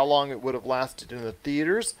sure how long it would have lasted in the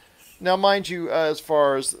theaters. Now, mind you, as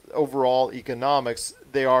far as overall economics,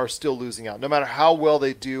 they are still losing out. No matter how well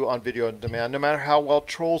they do on video on demand, no matter how well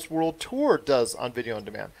Trolls World Tour does on video on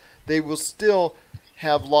demand, they will still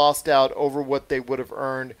have lost out over what they would have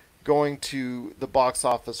earned going to the box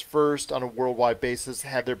office first on a worldwide basis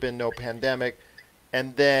had there been no pandemic,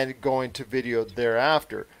 and then going to video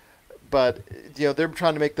thereafter. But they're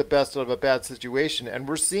trying to make the best out of a bad situation, and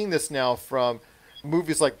we're seeing this now from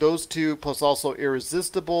movies like those two, plus also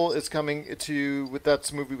Irresistible is coming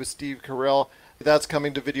that's a movie with Steve Carell. That's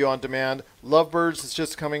coming to video on demand. Lovebirds is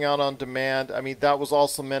just coming out on demand. I mean, that was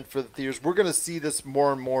also meant for the theaters. We're going to see this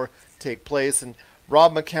more and more take place. And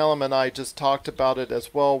Rob McCallum and I just talked about it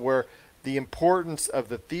as well, where the importance of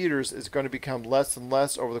the theaters is going to become less and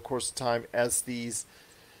less over the course of time as these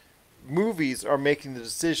movies are making the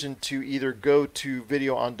decision to either go to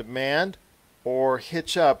video on demand or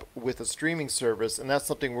hitch up with a streaming service. And that's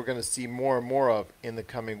something we're going to see more and more of in the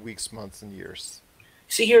coming weeks, months, and years.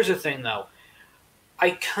 See, here's the thing, though.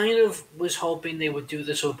 I kind of was hoping they would do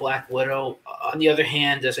this with Black Widow. On the other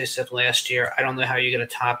hand, as I said last year, I don't know how you're going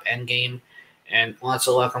to top Endgame. And lots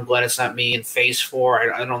of luck. I'm glad it's not me in Phase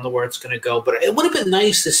 4. I don't know where it's going to go. But it would have been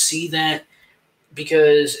nice to see that,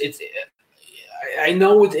 because I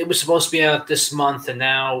know it was supposed to be out this month, and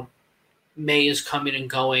now May is coming and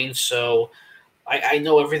going. So I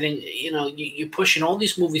know everything. You're pushing all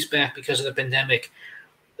these movies back because of the pandemic.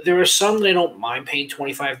 There are some that I don't mind paying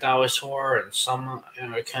 $25 for, and some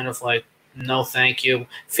are kind of like, no, thank you.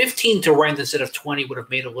 15 to rent instead of 20 would have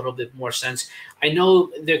made a little bit more sense. I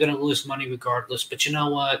know they're going to lose money regardless, but you know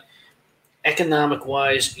what?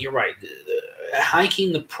 Economic-wise, you're right.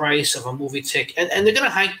 Hiking the price of a movie ticket, and they're going to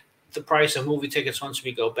hike the price of movie tickets once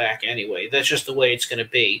we go back anyway. That's just the way it's going to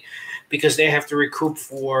be, because they have to recoup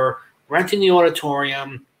for renting the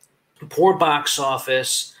auditorium, poor box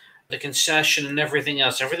office, the concession, and everything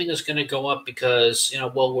else. Everything is going to go up because,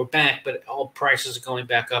 we're back, but all prices are going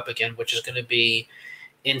back up again, which is going to be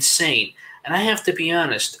insane. And I have to be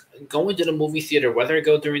honest, going to the movie theater, whether I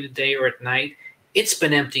go during the day or at night, it's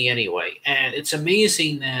been empty anyway. And it's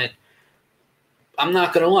amazing that, I'm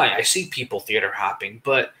not going to lie, I see people theater hopping,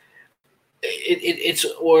 but I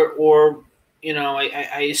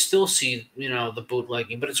still see, the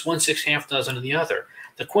bootlegging, but it's 1/6, half dozen of the other.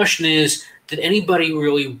 The question is, did anybody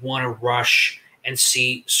really want to rush and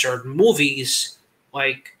see certain movies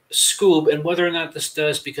like Scoob, and whether or not this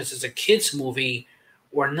does because it's a kid's movie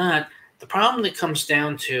or not? The problem that comes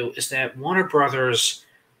down to is that Warner Brothers,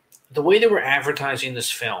 the way they were advertising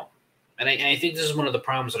this film, and I think this is one of the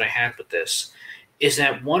problems that I had with this, is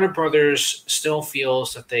that Warner Brothers still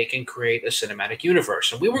feels that they can create a cinematic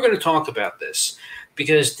universe. And we were going to talk about this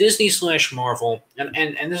because Disney/Marvel,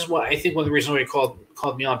 and this is what I think one of the reasons why you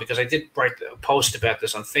called me on, because I did write a post about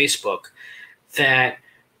this on Facebook, that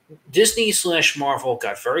Disney/Marvel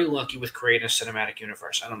got very lucky with creating a cinematic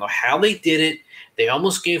universe. I don't know how they did it. They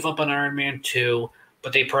almost gave up on Iron Man 2,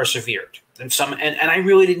 but they persevered. And I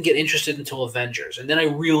really didn't get interested until Avengers. And then I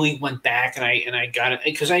really went back and I got it,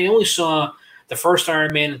 because I only saw the first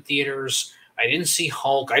Iron Man in theaters. I didn't see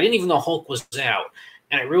Hulk. I didn't even know Hulk was out.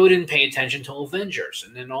 And I really didn't pay attention to Avengers.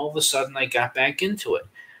 And then all of a sudden I got back into it.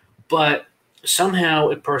 But somehow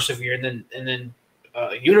it persevered. And then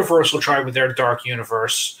Universal tried with their Dark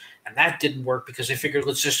Universe. And that didn't work because they figured,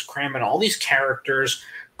 let's just cram in all these characters,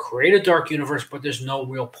 create a Dark Universe, but there's no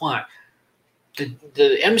real plot.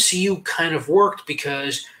 The MCU kind of worked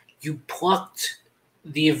because you plucked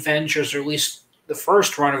the Avengers, or at least the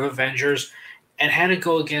first run of Avengers, and had to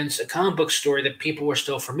go against a comic book story that people were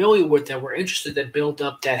still familiar with, that were interested, that built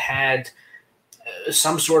up, that had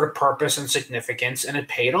some sort of purpose and significance, and it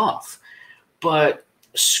paid off. But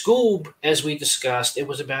Scoob, as we discussed, it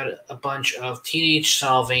was about a bunch of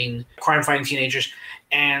teenage-solving, crime-fighting teenagers,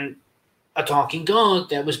 and a talking dog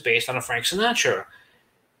that was based on a Frank Sinatra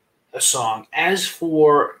song. As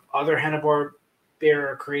for other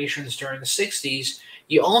Hanna-Barbera creations during the 60s,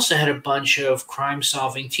 you also had a bunch of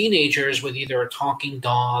crime-solving teenagers with either a talking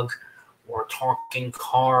dog or a talking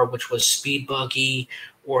car, which was Speed Buggy,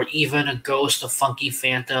 or even a ghost of Funky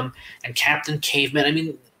Phantom and Captain Caveman. I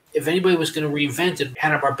mean, if anybody was going to reinvent it,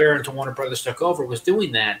 Hanna-Barbera until Warner Brothers took over was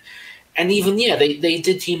doing that. And even, they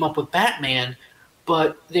did team up with Batman,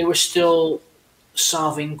 but they were still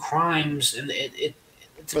solving crimes. And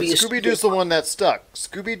but Scooby-Doo's the one that stuck.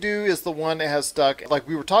 Scooby-Doo is the one that has stuck. Like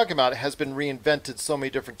we were talking about, it has been reinvented so many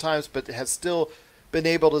different times, but it has still been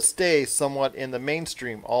able to stay somewhat in the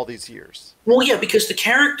mainstream all these years. Well, yeah, because the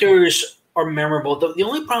characters are memorable. The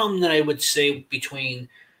only problem that I would say between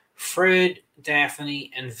Fred,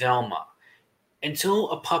 Daphne, and Velma,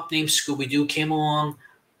 until a pup named Scooby-Doo came along,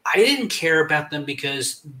 I didn't care about them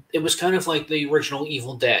because it was kind of like the original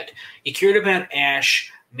Evil Dead. You cared about Ash,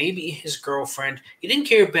 maybe his girlfriend. You didn't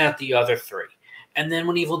care about the other three. And then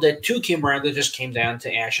when Evil Dead 2 came around, it just came down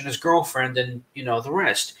to Ash and his girlfriend and, the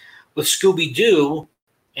rest. With Scooby-Doo,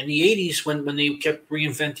 in the 80s, when they kept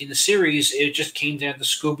reinventing the series, it just came down to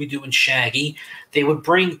Scooby-Doo and Shaggy. They would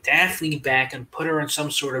bring Daphne back and put her in some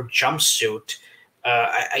sort of jumpsuit,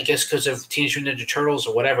 I guess because of Teenage Mutant Ninja Turtles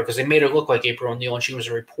or whatever, because they made her look like April O'Neil and she was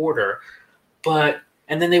a reporter. And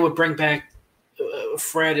then they would bring back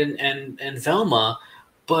Fred and Velma,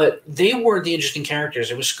 but they weren't the interesting characters.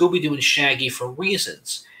 It was Scooby-Doo and Shaggy for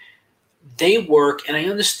reasons. They work, and I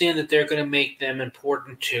understand that they're going to make them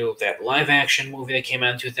important to that live-action movie that came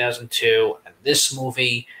out in 2002 and this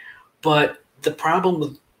movie. But the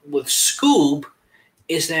problem with Scoob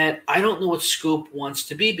is that I don't know what Scoob wants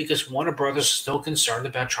to be because Warner Brothers is still concerned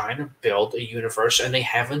about trying to build a universe, and they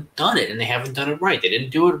haven't done it, and they haven't done it right. They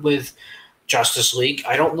didn't do it with Justice League.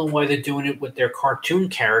 I don't know why they're doing it with their cartoon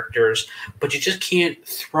characters, but you just can't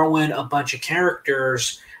throw in a bunch of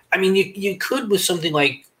characters. I mean, you could with something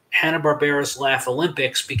like Hanna-Barbera's Laugh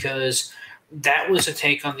Olympics, because that was a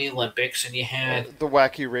take on the Olympics, and you had the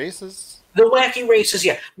Wacky Races. The Wacky Races,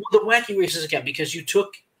 yeah. Well, the Wacky Races, again, because you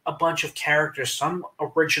took a bunch of characters, some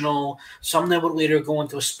original, some that would later go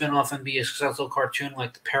into a spin-off and be a successful cartoon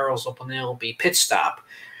like The Perils of Penelope Pit Stop.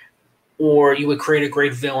 Or you would create a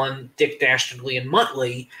great villain, Dick Dastardly and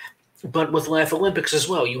Muttley, but with Laugh Olympics as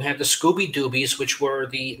well. You had the Scooby-Doobies, which were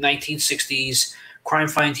the 1960s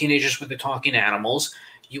crime-fighting teenagers with the talking animals.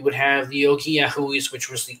 You would have the Yogi Yahooies, which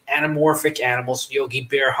was the anamorphic animals, Yogi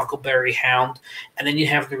Bear, Huckleberry Hound. And then you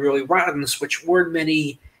have the Really Rottens, which weren't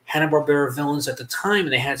many Hanna-Barbera villains at the time,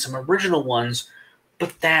 and they had some original ones,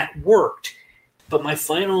 but that worked. But my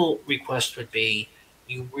final request would be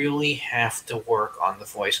you really have to work on the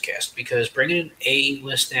voice cast, because bringing in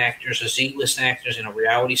A-list actors or Z-list actors and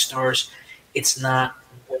reality stars, it's not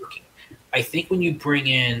working. I think when you bring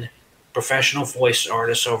in professional voice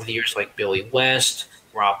artists over the years like Billy West,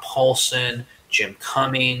 Rob Paulson, Jim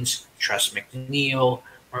Cummings, Tress MacNeille,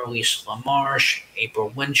 Maurice LaMarche, April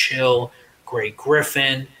Winchell, Greg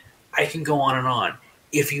Griffin. I can go on and on.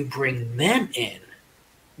 If you bring them in,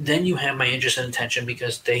 then you have my interest and attention,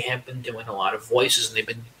 because they have been doing a lot of voices and they've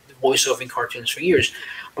been voice-overing cartoons for years.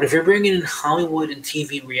 But if you're bringing in Hollywood and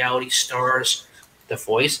TV reality stars, the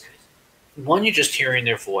voice, one, you're just hearing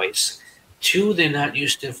their voice. Two, they're not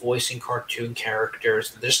used to voicing cartoon characters.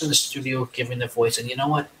 They're just in the studio giving the voice, and you know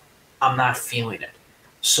what? I'm not feeling it.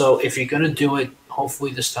 So if you're going to do it,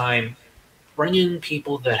 hopefully this time, bring in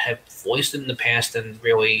people that have voiced it in the past and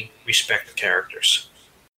really respect the characters.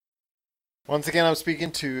 Once again, I'm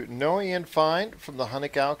speaking to Noah Ian Fine from the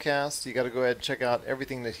Hunnick Outcast. You got to go ahead and check out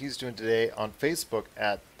everything that he's doing today on Facebook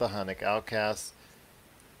at the Hunnick Outcast.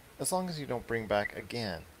 As long as you don't bring back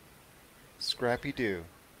again Scrappy-Doo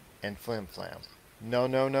and Flim Flam. No.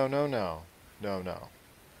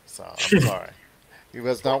 So, I'm sorry. It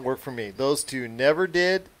does not work for me. Those two never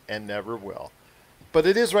did and never will. But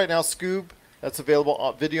it is right now, Scoob. That's available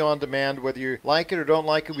on video on demand. Whether you like it or don't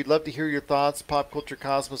like it, we'd love to hear your thoughts.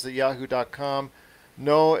 popculturecosmos@yahoo.com.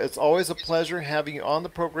 No, it's always a pleasure having you on the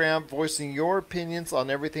program, voicing your opinions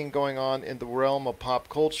on everything going on in the realm of pop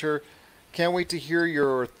culture. Can't wait to hear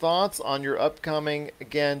your thoughts on your upcoming,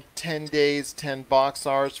 again, 10 days, 10 box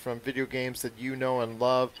arts from video games that you know and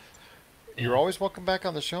love. Yeah. You're always welcome back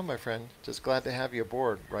on the show, my friend. Just glad to have you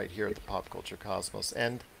aboard right here at the Pop Culture Cosmos.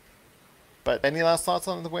 But any last thoughts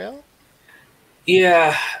on the whale?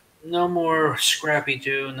 Yeah, no more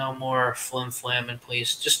Scrappy-Doo, no more Flim Flam, and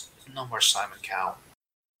please, just no more Simon Cowell.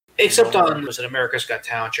 Except on, was it America's Got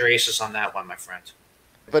Talent? Your ace is on that one, my friend.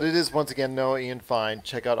 But it is, once again, Noah Ian Fine.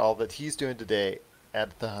 Check out all that he's doing today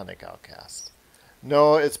at the Hunnick Outcast.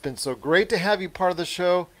 Noah, it's been so great to have you part of the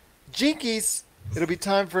show. Jinkies, it'll be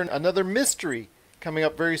time for another mystery coming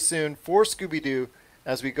up very soon for Scooby-Doo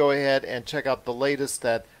as we go ahead and check out the latest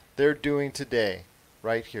that they're doing today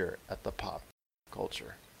right here at the Pop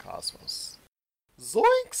Culture Cosmos.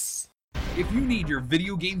 Zoinks! If you need your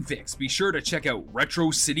video game fix, be sure to check out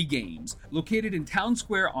Retro City Games. Located in Town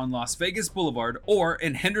Square on Las Vegas Boulevard or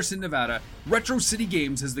in Henderson, Nevada, Retro City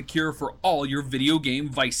Games has the cure for all your video game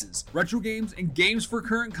vices. Retro games and games for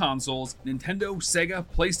current consoles, Nintendo, Sega,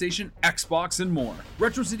 PlayStation, Xbox, and more.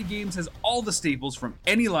 Retro City Games has all the staples from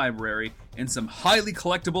any library and some highly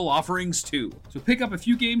collectible offerings too. So pick up a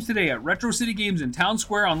few games today at Retro City Games in Town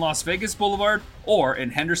Square on Las Vegas Boulevard or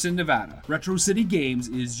in Henderson, Nevada. Retro City Games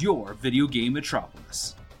is your video game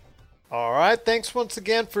metropolis. All right, thanks once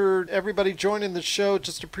again for everybody joining the show.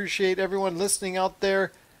 Just appreciate everyone listening out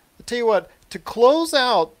there. I'll tell you what, to close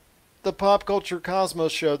out the Pop Culture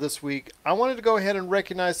Cosmos show this week, I wanted to go ahead and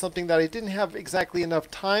recognize something that I didn't have exactly enough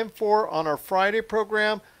time for on our Friday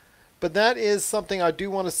program. But that is something I do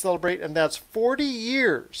want to celebrate, and that's 40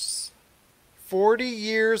 years. 40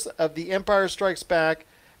 years of The Empire Strikes Back,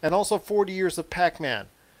 and also 40 years of Pac-Man.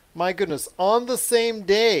 My goodness, on the same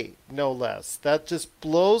day, no less. That just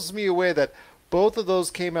blows me away that both of those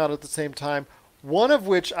came out at the same time, one of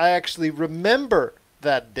which I actually remember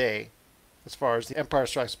that day, as far as The Empire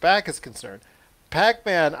Strikes Back is concerned.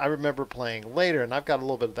 Pac-Man, I remember playing later, and I've got a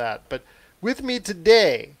little bit of that. But with me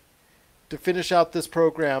today, to finish out this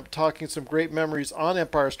program, talking some great memories on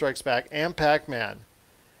Empire Strikes Back and Pac-Man.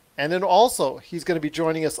 And then also, he's going to be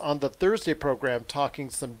joining us on the Thursday program, talking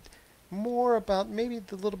some more about maybe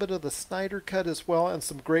a little bit of the Snyder Cut as well, and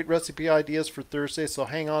some great recipe ideas for Thursday, so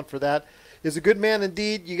hang on for that. He's a good man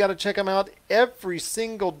indeed. You got to check him out every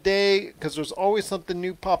single day, because there's always something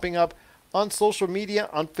new popping up on social media,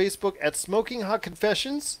 on Facebook at Smoking Hot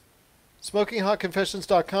Confessions,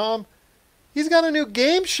 SmokingHotConfessions.com. He's got a new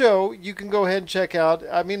game show you can go ahead and check out.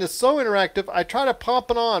 I mean, it's so interactive. I try to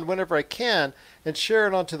pop it on whenever I can and share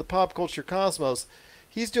it onto the Pop Culture Cosmos.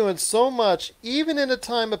 He's doing so much, even in a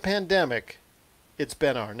time of pandemic. It's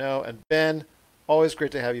Ben Arnault. And Ben, always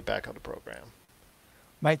great to have you back on the program.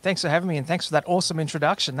 Mate, thanks for having me, and thanks for that awesome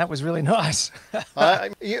introduction. That was really nice.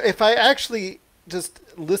 If I actually just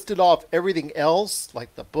listed off everything else,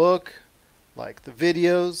 like the book, like the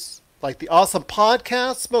videos, like the awesome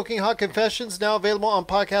podcast, Smoking Hot Confessions, now available on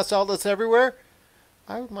podcast outlets everywhere,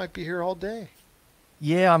 I might be here all day.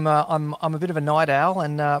 Yeah, I'm a bit of a night owl,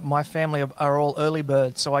 and my family are all early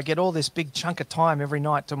birds, so I get all this big chunk of time every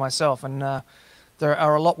night to myself. And there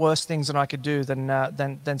are a lot worse things that I could do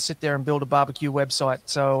than sit there and build a barbecue website.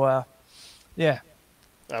 So, yeah.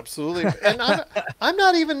 Absolutely. And I'm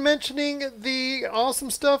not even mentioning the awesome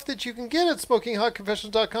stuff that you can get at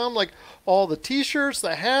SmokingHotConfessions.com, like all the T-shirts,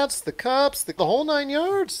 the hats, the cups, the whole 9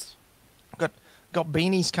 yards. Got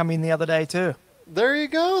beanies come in the other day too. There you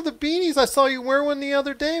go, the beanies. I saw you wear one the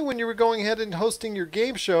other day when you were going ahead and hosting your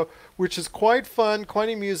game show, which is quite fun, quite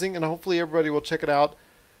amusing, and hopefully everybody will check it out.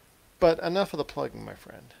 But enough of the plugging, my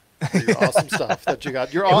friend. For your awesome stuff that you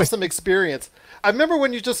got. Your awesome experience. I remember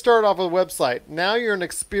when you just started off a website. Now you're an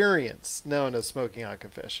experience known as Smoking Hot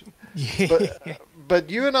Confession. Yeah. But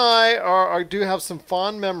you and I do have some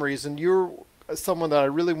fond memories, and you're someone that I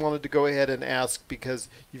really wanted to go ahead and ask because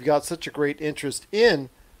you've got such a great interest in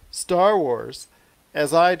Star Wars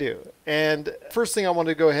as I do. And first thing I want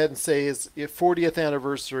to go ahead and say is 40th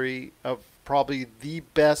anniversary of probably the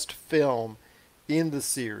best film in the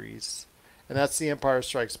series. And that's The Empire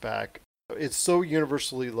Strikes Back. It's so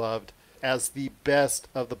universally loved as the best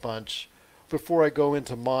of the bunch. Before I go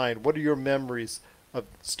into mine, what are your memories of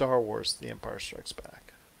Star Wars, The Empire Strikes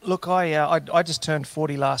Back? Look, I just turned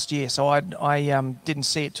 40 last year, so I didn't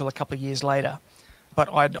see it till a couple of years later.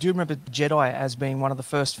 But I do remember Jedi as being one of the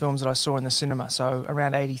first films that I saw in the cinema. So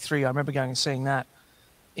around 83, I remember going and seeing that.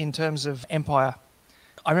 In terms of Empire,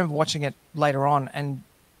 I remember watching it later on, and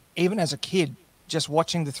even as a kid, just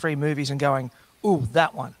watching the three movies and going, ooh,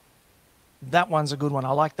 that one. That one's a good one.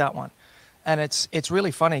 I like that one. And it's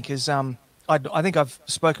really funny because I think I've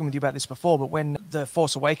spoken with you about this before, but when The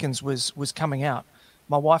Force Awakens was coming out,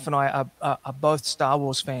 my wife and I are both Star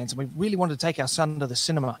Wars fans, and we really wanted to take our son to the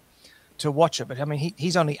cinema to watch it. But I mean,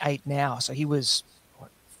 he's only 8 now, so he was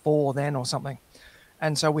 4 then or something.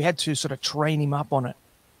 And so we had to sort of train him up on it.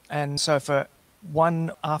 And so for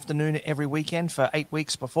one afternoon every weekend for 8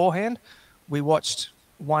 weeks beforehand, we watched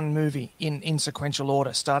one movie in sequential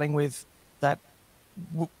order, starting with that,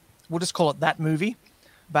 we'll just call it that movie,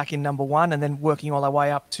 back in number 1, and then working all our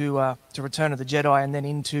way up to Return of the Jedi and then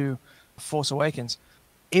into Force Awakens.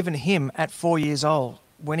 even him at 4 years old,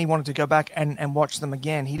 when he wanted to go back and watch them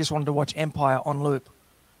again, he just wanted to watch Empire on loop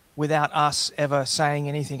without us ever saying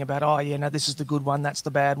anything about, oh, yeah, no, this is the good one, that's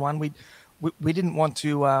the bad one. We didn't want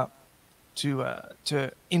to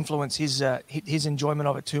influence his enjoyment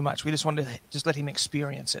of it too much. We just wanted to just let him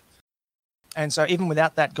experience it. And so even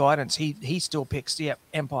without that guidance, he still picks,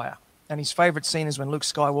 Empire. And his favorite scene is when Luke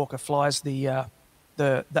Skywalker flies the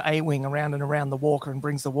A-wing around and around the walker and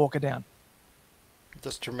brings the walker down.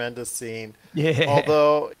 Just tremendous scene. Yeah.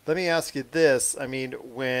 Although, let me ask you this. I mean,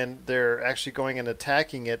 when they're actually going and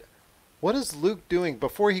attacking it, what is Luke doing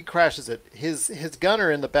before he crashes it? His gunner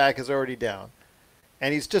in the back is already down.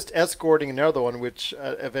 And he's just escorting another one, which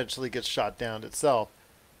eventually gets shot down itself.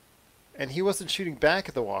 And he wasn't shooting back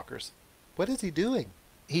at the walkers. What is he doing?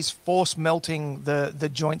 He's force melting the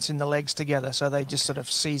joints in the legs together so they just sort of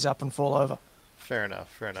seize up and fall over. Fair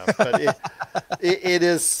enough. But it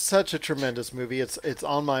is such a tremendous movie. It's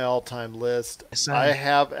on my all-time list. Same. I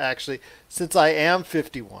have actually, since I am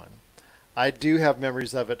 51, I do have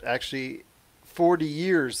memories of it. Actually, 40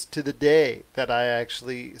 years to the day that I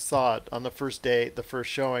actually saw it on the first day, the first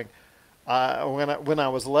showing. When I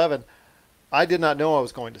was 11, I did not know I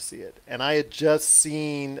was going to see it. And I had just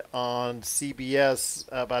seen on CBS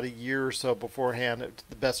about a year or so beforehand, to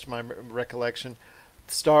the best of my recollection,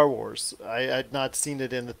 Star Wars. I had not seen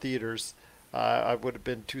it in the theaters. I would have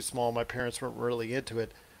been too small. My parents weren't really into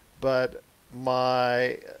it. But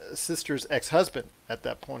my sister's ex-husband at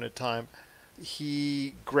that point in time,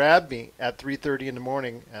 he grabbed me at 3:30 in the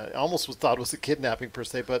morning. I almost thought it was a kidnapping per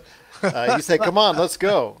se, but he said, "Come on, let's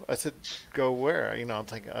go." I said, "Go where?" I'm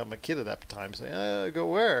thinking, I'm a kid at that time. Saying, "Go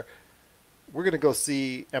where?" "We're going to go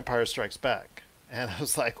see Empire Strikes Back." And I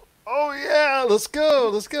was like, "Oh yeah, let's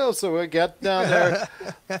go." So we got down there,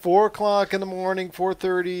 4 o'clock in the morning,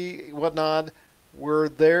 4:30, whatnot. We're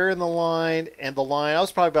there in the line, and the line,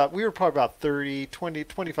 we were probably about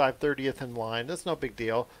 25, 30th in line. That's no big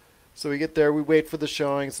deal. So we get there, we wait for the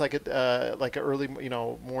showing. It's like an early,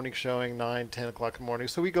 morning showing, 9, 10 o'clock in the morning.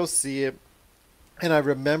 So we go see it. And I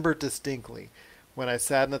remember distinctly when I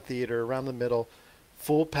sat in the theater around the middle,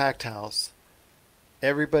 full packed house,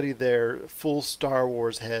 everybody there, full Star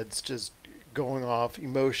Wars heads, just going off,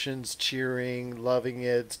 emotions, cheering, loving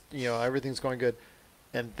it, everything's going good.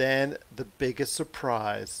 And then the biggest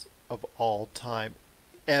surprise of all time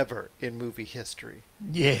ever in movie history.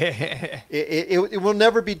 Yeah. It will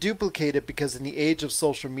never be duplicated because in the age of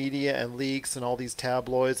social media and leaks and all these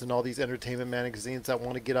tabloids and all these entertainment magazines that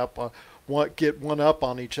want to get one up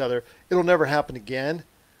on each other, it'll never happen again.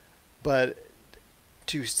 But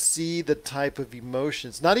to see the type of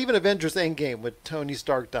emotions, not even Avengers Endgame with Tony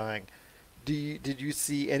Stark dying, did you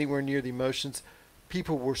see anywhere near the emotions?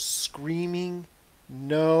 People were screaming,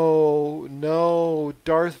 No,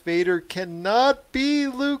 Darth Vader cannot be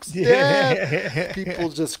Luke's dad. People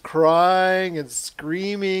just crying and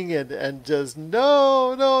screaming and just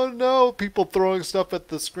no. People throwing stuff at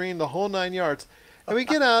the screen, the whole 9 yards. And we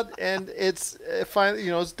get out, and it's finally,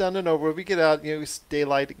 it's done and over. We get out, it's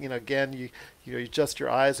daylight, again, you adjust your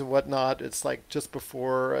eyes and whatnot. It's like just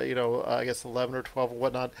before, I guess 11 or 12 or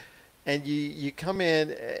whatnot. And you come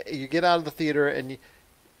in, you get out of the theater, and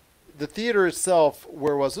the theater itself,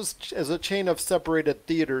 where was this, as a chain of separated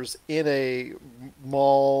theaters in a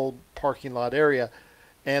mall parking lot area,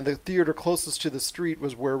 and the theater closest to the street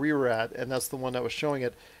was where we were at, and that's the one that was showing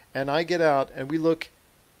it. And I get out, and we look,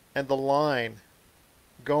 and the line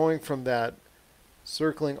going from that,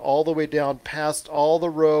 circling all the way down past all the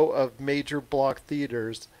row of major block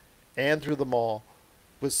theaters and through the mall,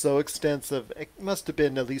 was so extensive. It must have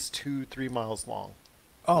been at least 2-3 miles long.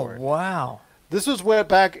 Oh, wow. This was way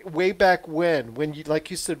back when you, like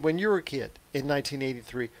you said, when you were a kid in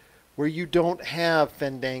 1983, where you don't have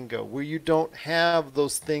Fandango, where you don't have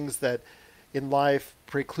those things that in life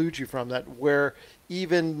preclude you from that, where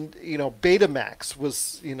even, Betamax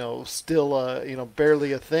was, still,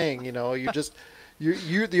 barely a thing,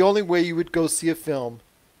 you the only way you would go see a film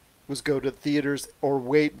was go to theaters or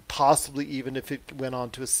wait, possibly even if it went on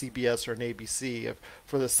to a CBS or an ABC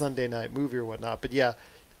for the Sunday night movie or whatnot. But yeah,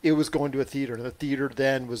 it was going to a theater, and the theater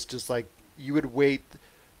then was just like, you would wait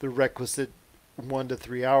the requisite 1 to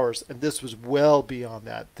 3 hours, and this was well beyond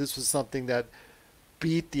that. This was something that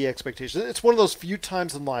beat the expectations. It's one of those few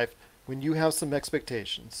times in life when you have some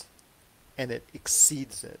expectations and it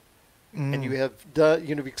exceeds it. And you have done,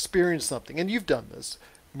 experienced something, and you've done this,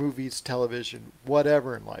 movies, television,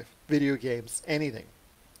 whatever in life, video games, anything.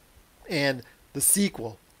 And the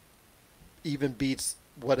sequel even beats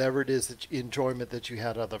whatever it is, that enjoyment that you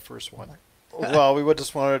had out of the first one. Well, we would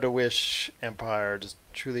just wanted to wish Empire just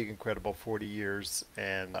truly incredible 40 years,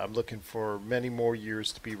 and I'm looking for many more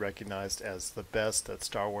years to be recognized as the best that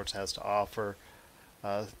Star Wars has to offer.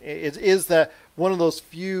 It is that one of those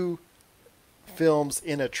few films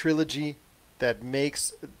in a trilogy that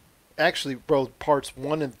makes actually both parts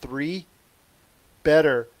 1 and 3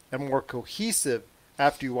 better and more cohesive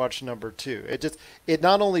after you watch number 2. It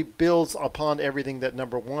not only builds upon everything that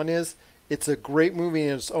number 1 is, it's a great movie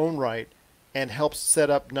in its own right and helps set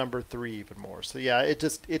up number 3 even more. So yeah,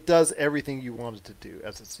 it does everything you wanted to do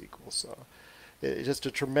as a sequel. So it's just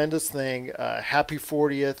a tremendous thing. Happy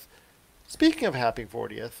 40th. Speaking of happy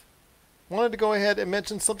 40th, wanted to go ahead and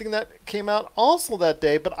mention something that came out also that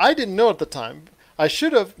day, but I didn't know at the time. I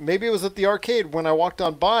should have. Maybe it was at the arcade when I walked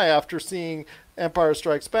on by after seeing Empire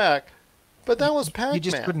Strikes Back. But that was Pac-Man. You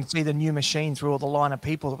just couldn't see the new machine through all the line of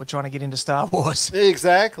people that were trying to get into Star Wars.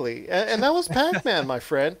 Exactly. And that was Pac-Man, my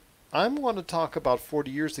friend. I'm going to talk about 40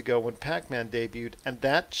 years ago when Pac-Man debuted, and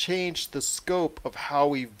that changed the scope of how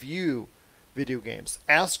we view video games.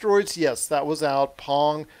 Asteroids, yes, that was out.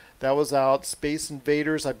 Pong, that was out. Space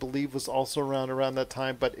Invaders, I believe, was also around that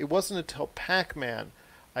time. But it wasn't until Pac-Man,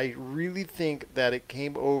 I really think that it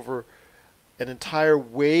came over an entire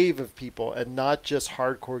wave of people, and not just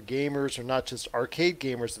hardcore gamers or not just arcade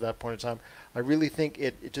gamers at that point in time. I really think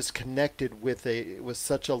it just connected with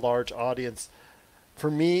such a large audience.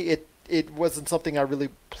 For me, it wasn't something I really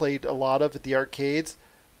played a lot of at the arcades,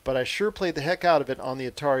 but I sure played the heck out of it on the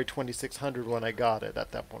Atari 2600 when I got it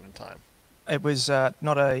at that point in time. It was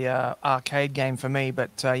not a arcade game for me,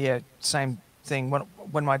 but yeah, same thing.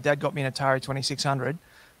 When my dad got me an Atari 2600,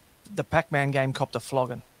 the Pac-Man game copped a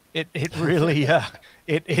flogging. It really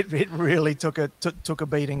it really took a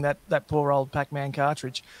beating, that poor old Pac-Man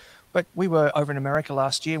cartridge. But we were over in America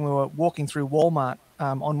last year, and we were walking through Walmart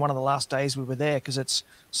on one of the last days we were there, because it's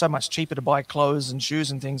so much cheaper to buy clothes and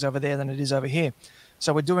shoes and things over there than it is over here.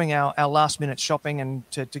 So we're doing our last minute shopping and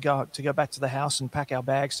to go back to the house and pack our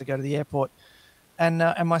bags to go to the airport. And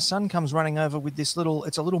my son comes running over with it's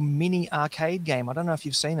a little mini arcade game. I don't know if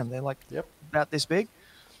you've seen them. They're like about this big.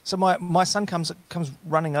 So my son comes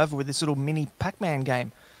running over with this little mini Pac-Man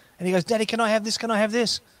game. And he goes, "Daddy, can I have this? Can I have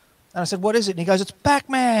this?" And I said, "What is it?" And he goes, "It's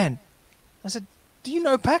Pac-Man." I said, "Do you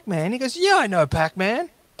know Pac-Man?" He goes, "Yeah, I know Pac-Man.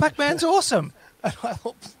 Pac-Man's awesome." And I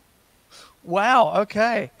thought, wow,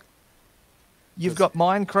 okay. You've got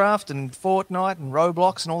Minecraft and Fortnite and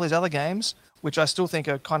Roblox and all these other games, which I still think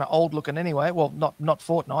are kind of old looking anyway. Well, not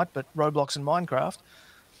Fortnite, but Roblox and Minecraft.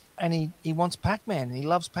 And he wants Pac-Man, and he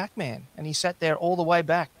loves Pac-Man. And he sat there all the way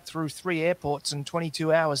back through 3 airports and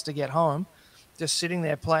 22 hours to get home, just sitting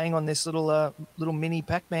there playing on this little mini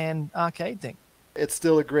Pac-Man arcade thing. It's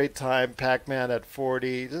still a great time, Pac-Man at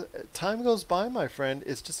 40. Time goes by, my friend.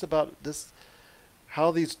 It's just about this,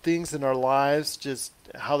 how these things in our lives, just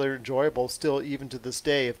how they're enjoyable still even to this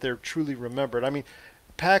day if they're truly remembered. I mean,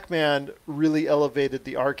 Pac-Man really elevated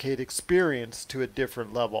the arcade experience to a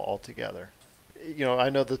different level altogether. You know, I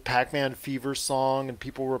know the Pac-Man Fever song, and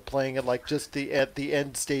people were playing it like just at the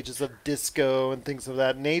end stages of disco and things of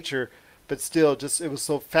that nature. But still, it was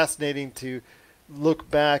so fascinating to look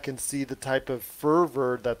back and see the type of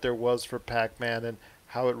fervor that there was for Pac-Man and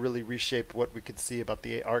how it really reshaped what we could see about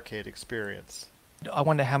the arcade experience. I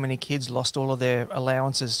wonder how many kids lost all of their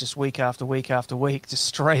allowances just week after week after week, just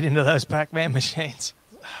straight into those Pac-Man machines.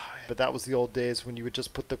 But that was the old days when you would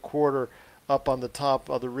just put the quarter up on the top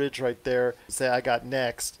of the ridge right there, say I got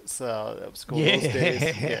next. So that was cool. Those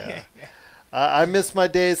days. Yeah. I miss my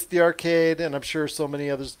days at the arcade, and I'm sure so many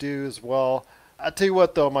others do as well. I tell you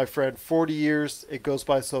what, though, my friend, 40 years, it goes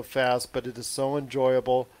by so fast, but it is so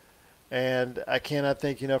enjoyable, and I cannot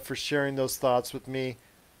thank you enough for sharing those thoughts with me.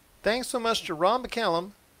 Thanks so much to Ron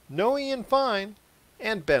McCallum, Noe Ian Fine,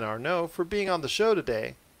 and Ben Arnault for being on the show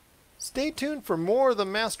today. Stay tuned for more of the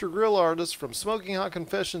Master Grill Artists from Smoking Hot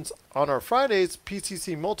Confessions on our Friday's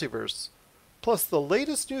PCC Multiverse, plus the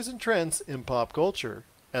latest news and trends in pop culture,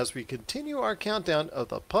 as we continue our countdown of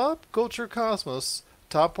the Pop Culture Cosmos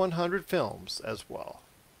Top 100 Films as well.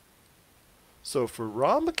 So for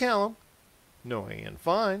Ron McCallum, Noe Ian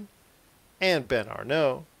Fine, and Ben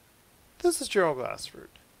Arnault, this is Gerald Glassford.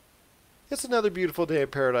 It's another beautiful day in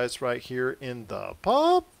paradise right here in the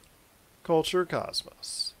Pop Culture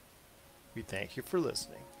Cosmos. We thank you for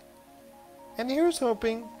listening. And here's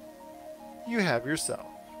hoping you have yourself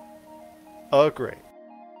a great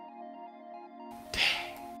day.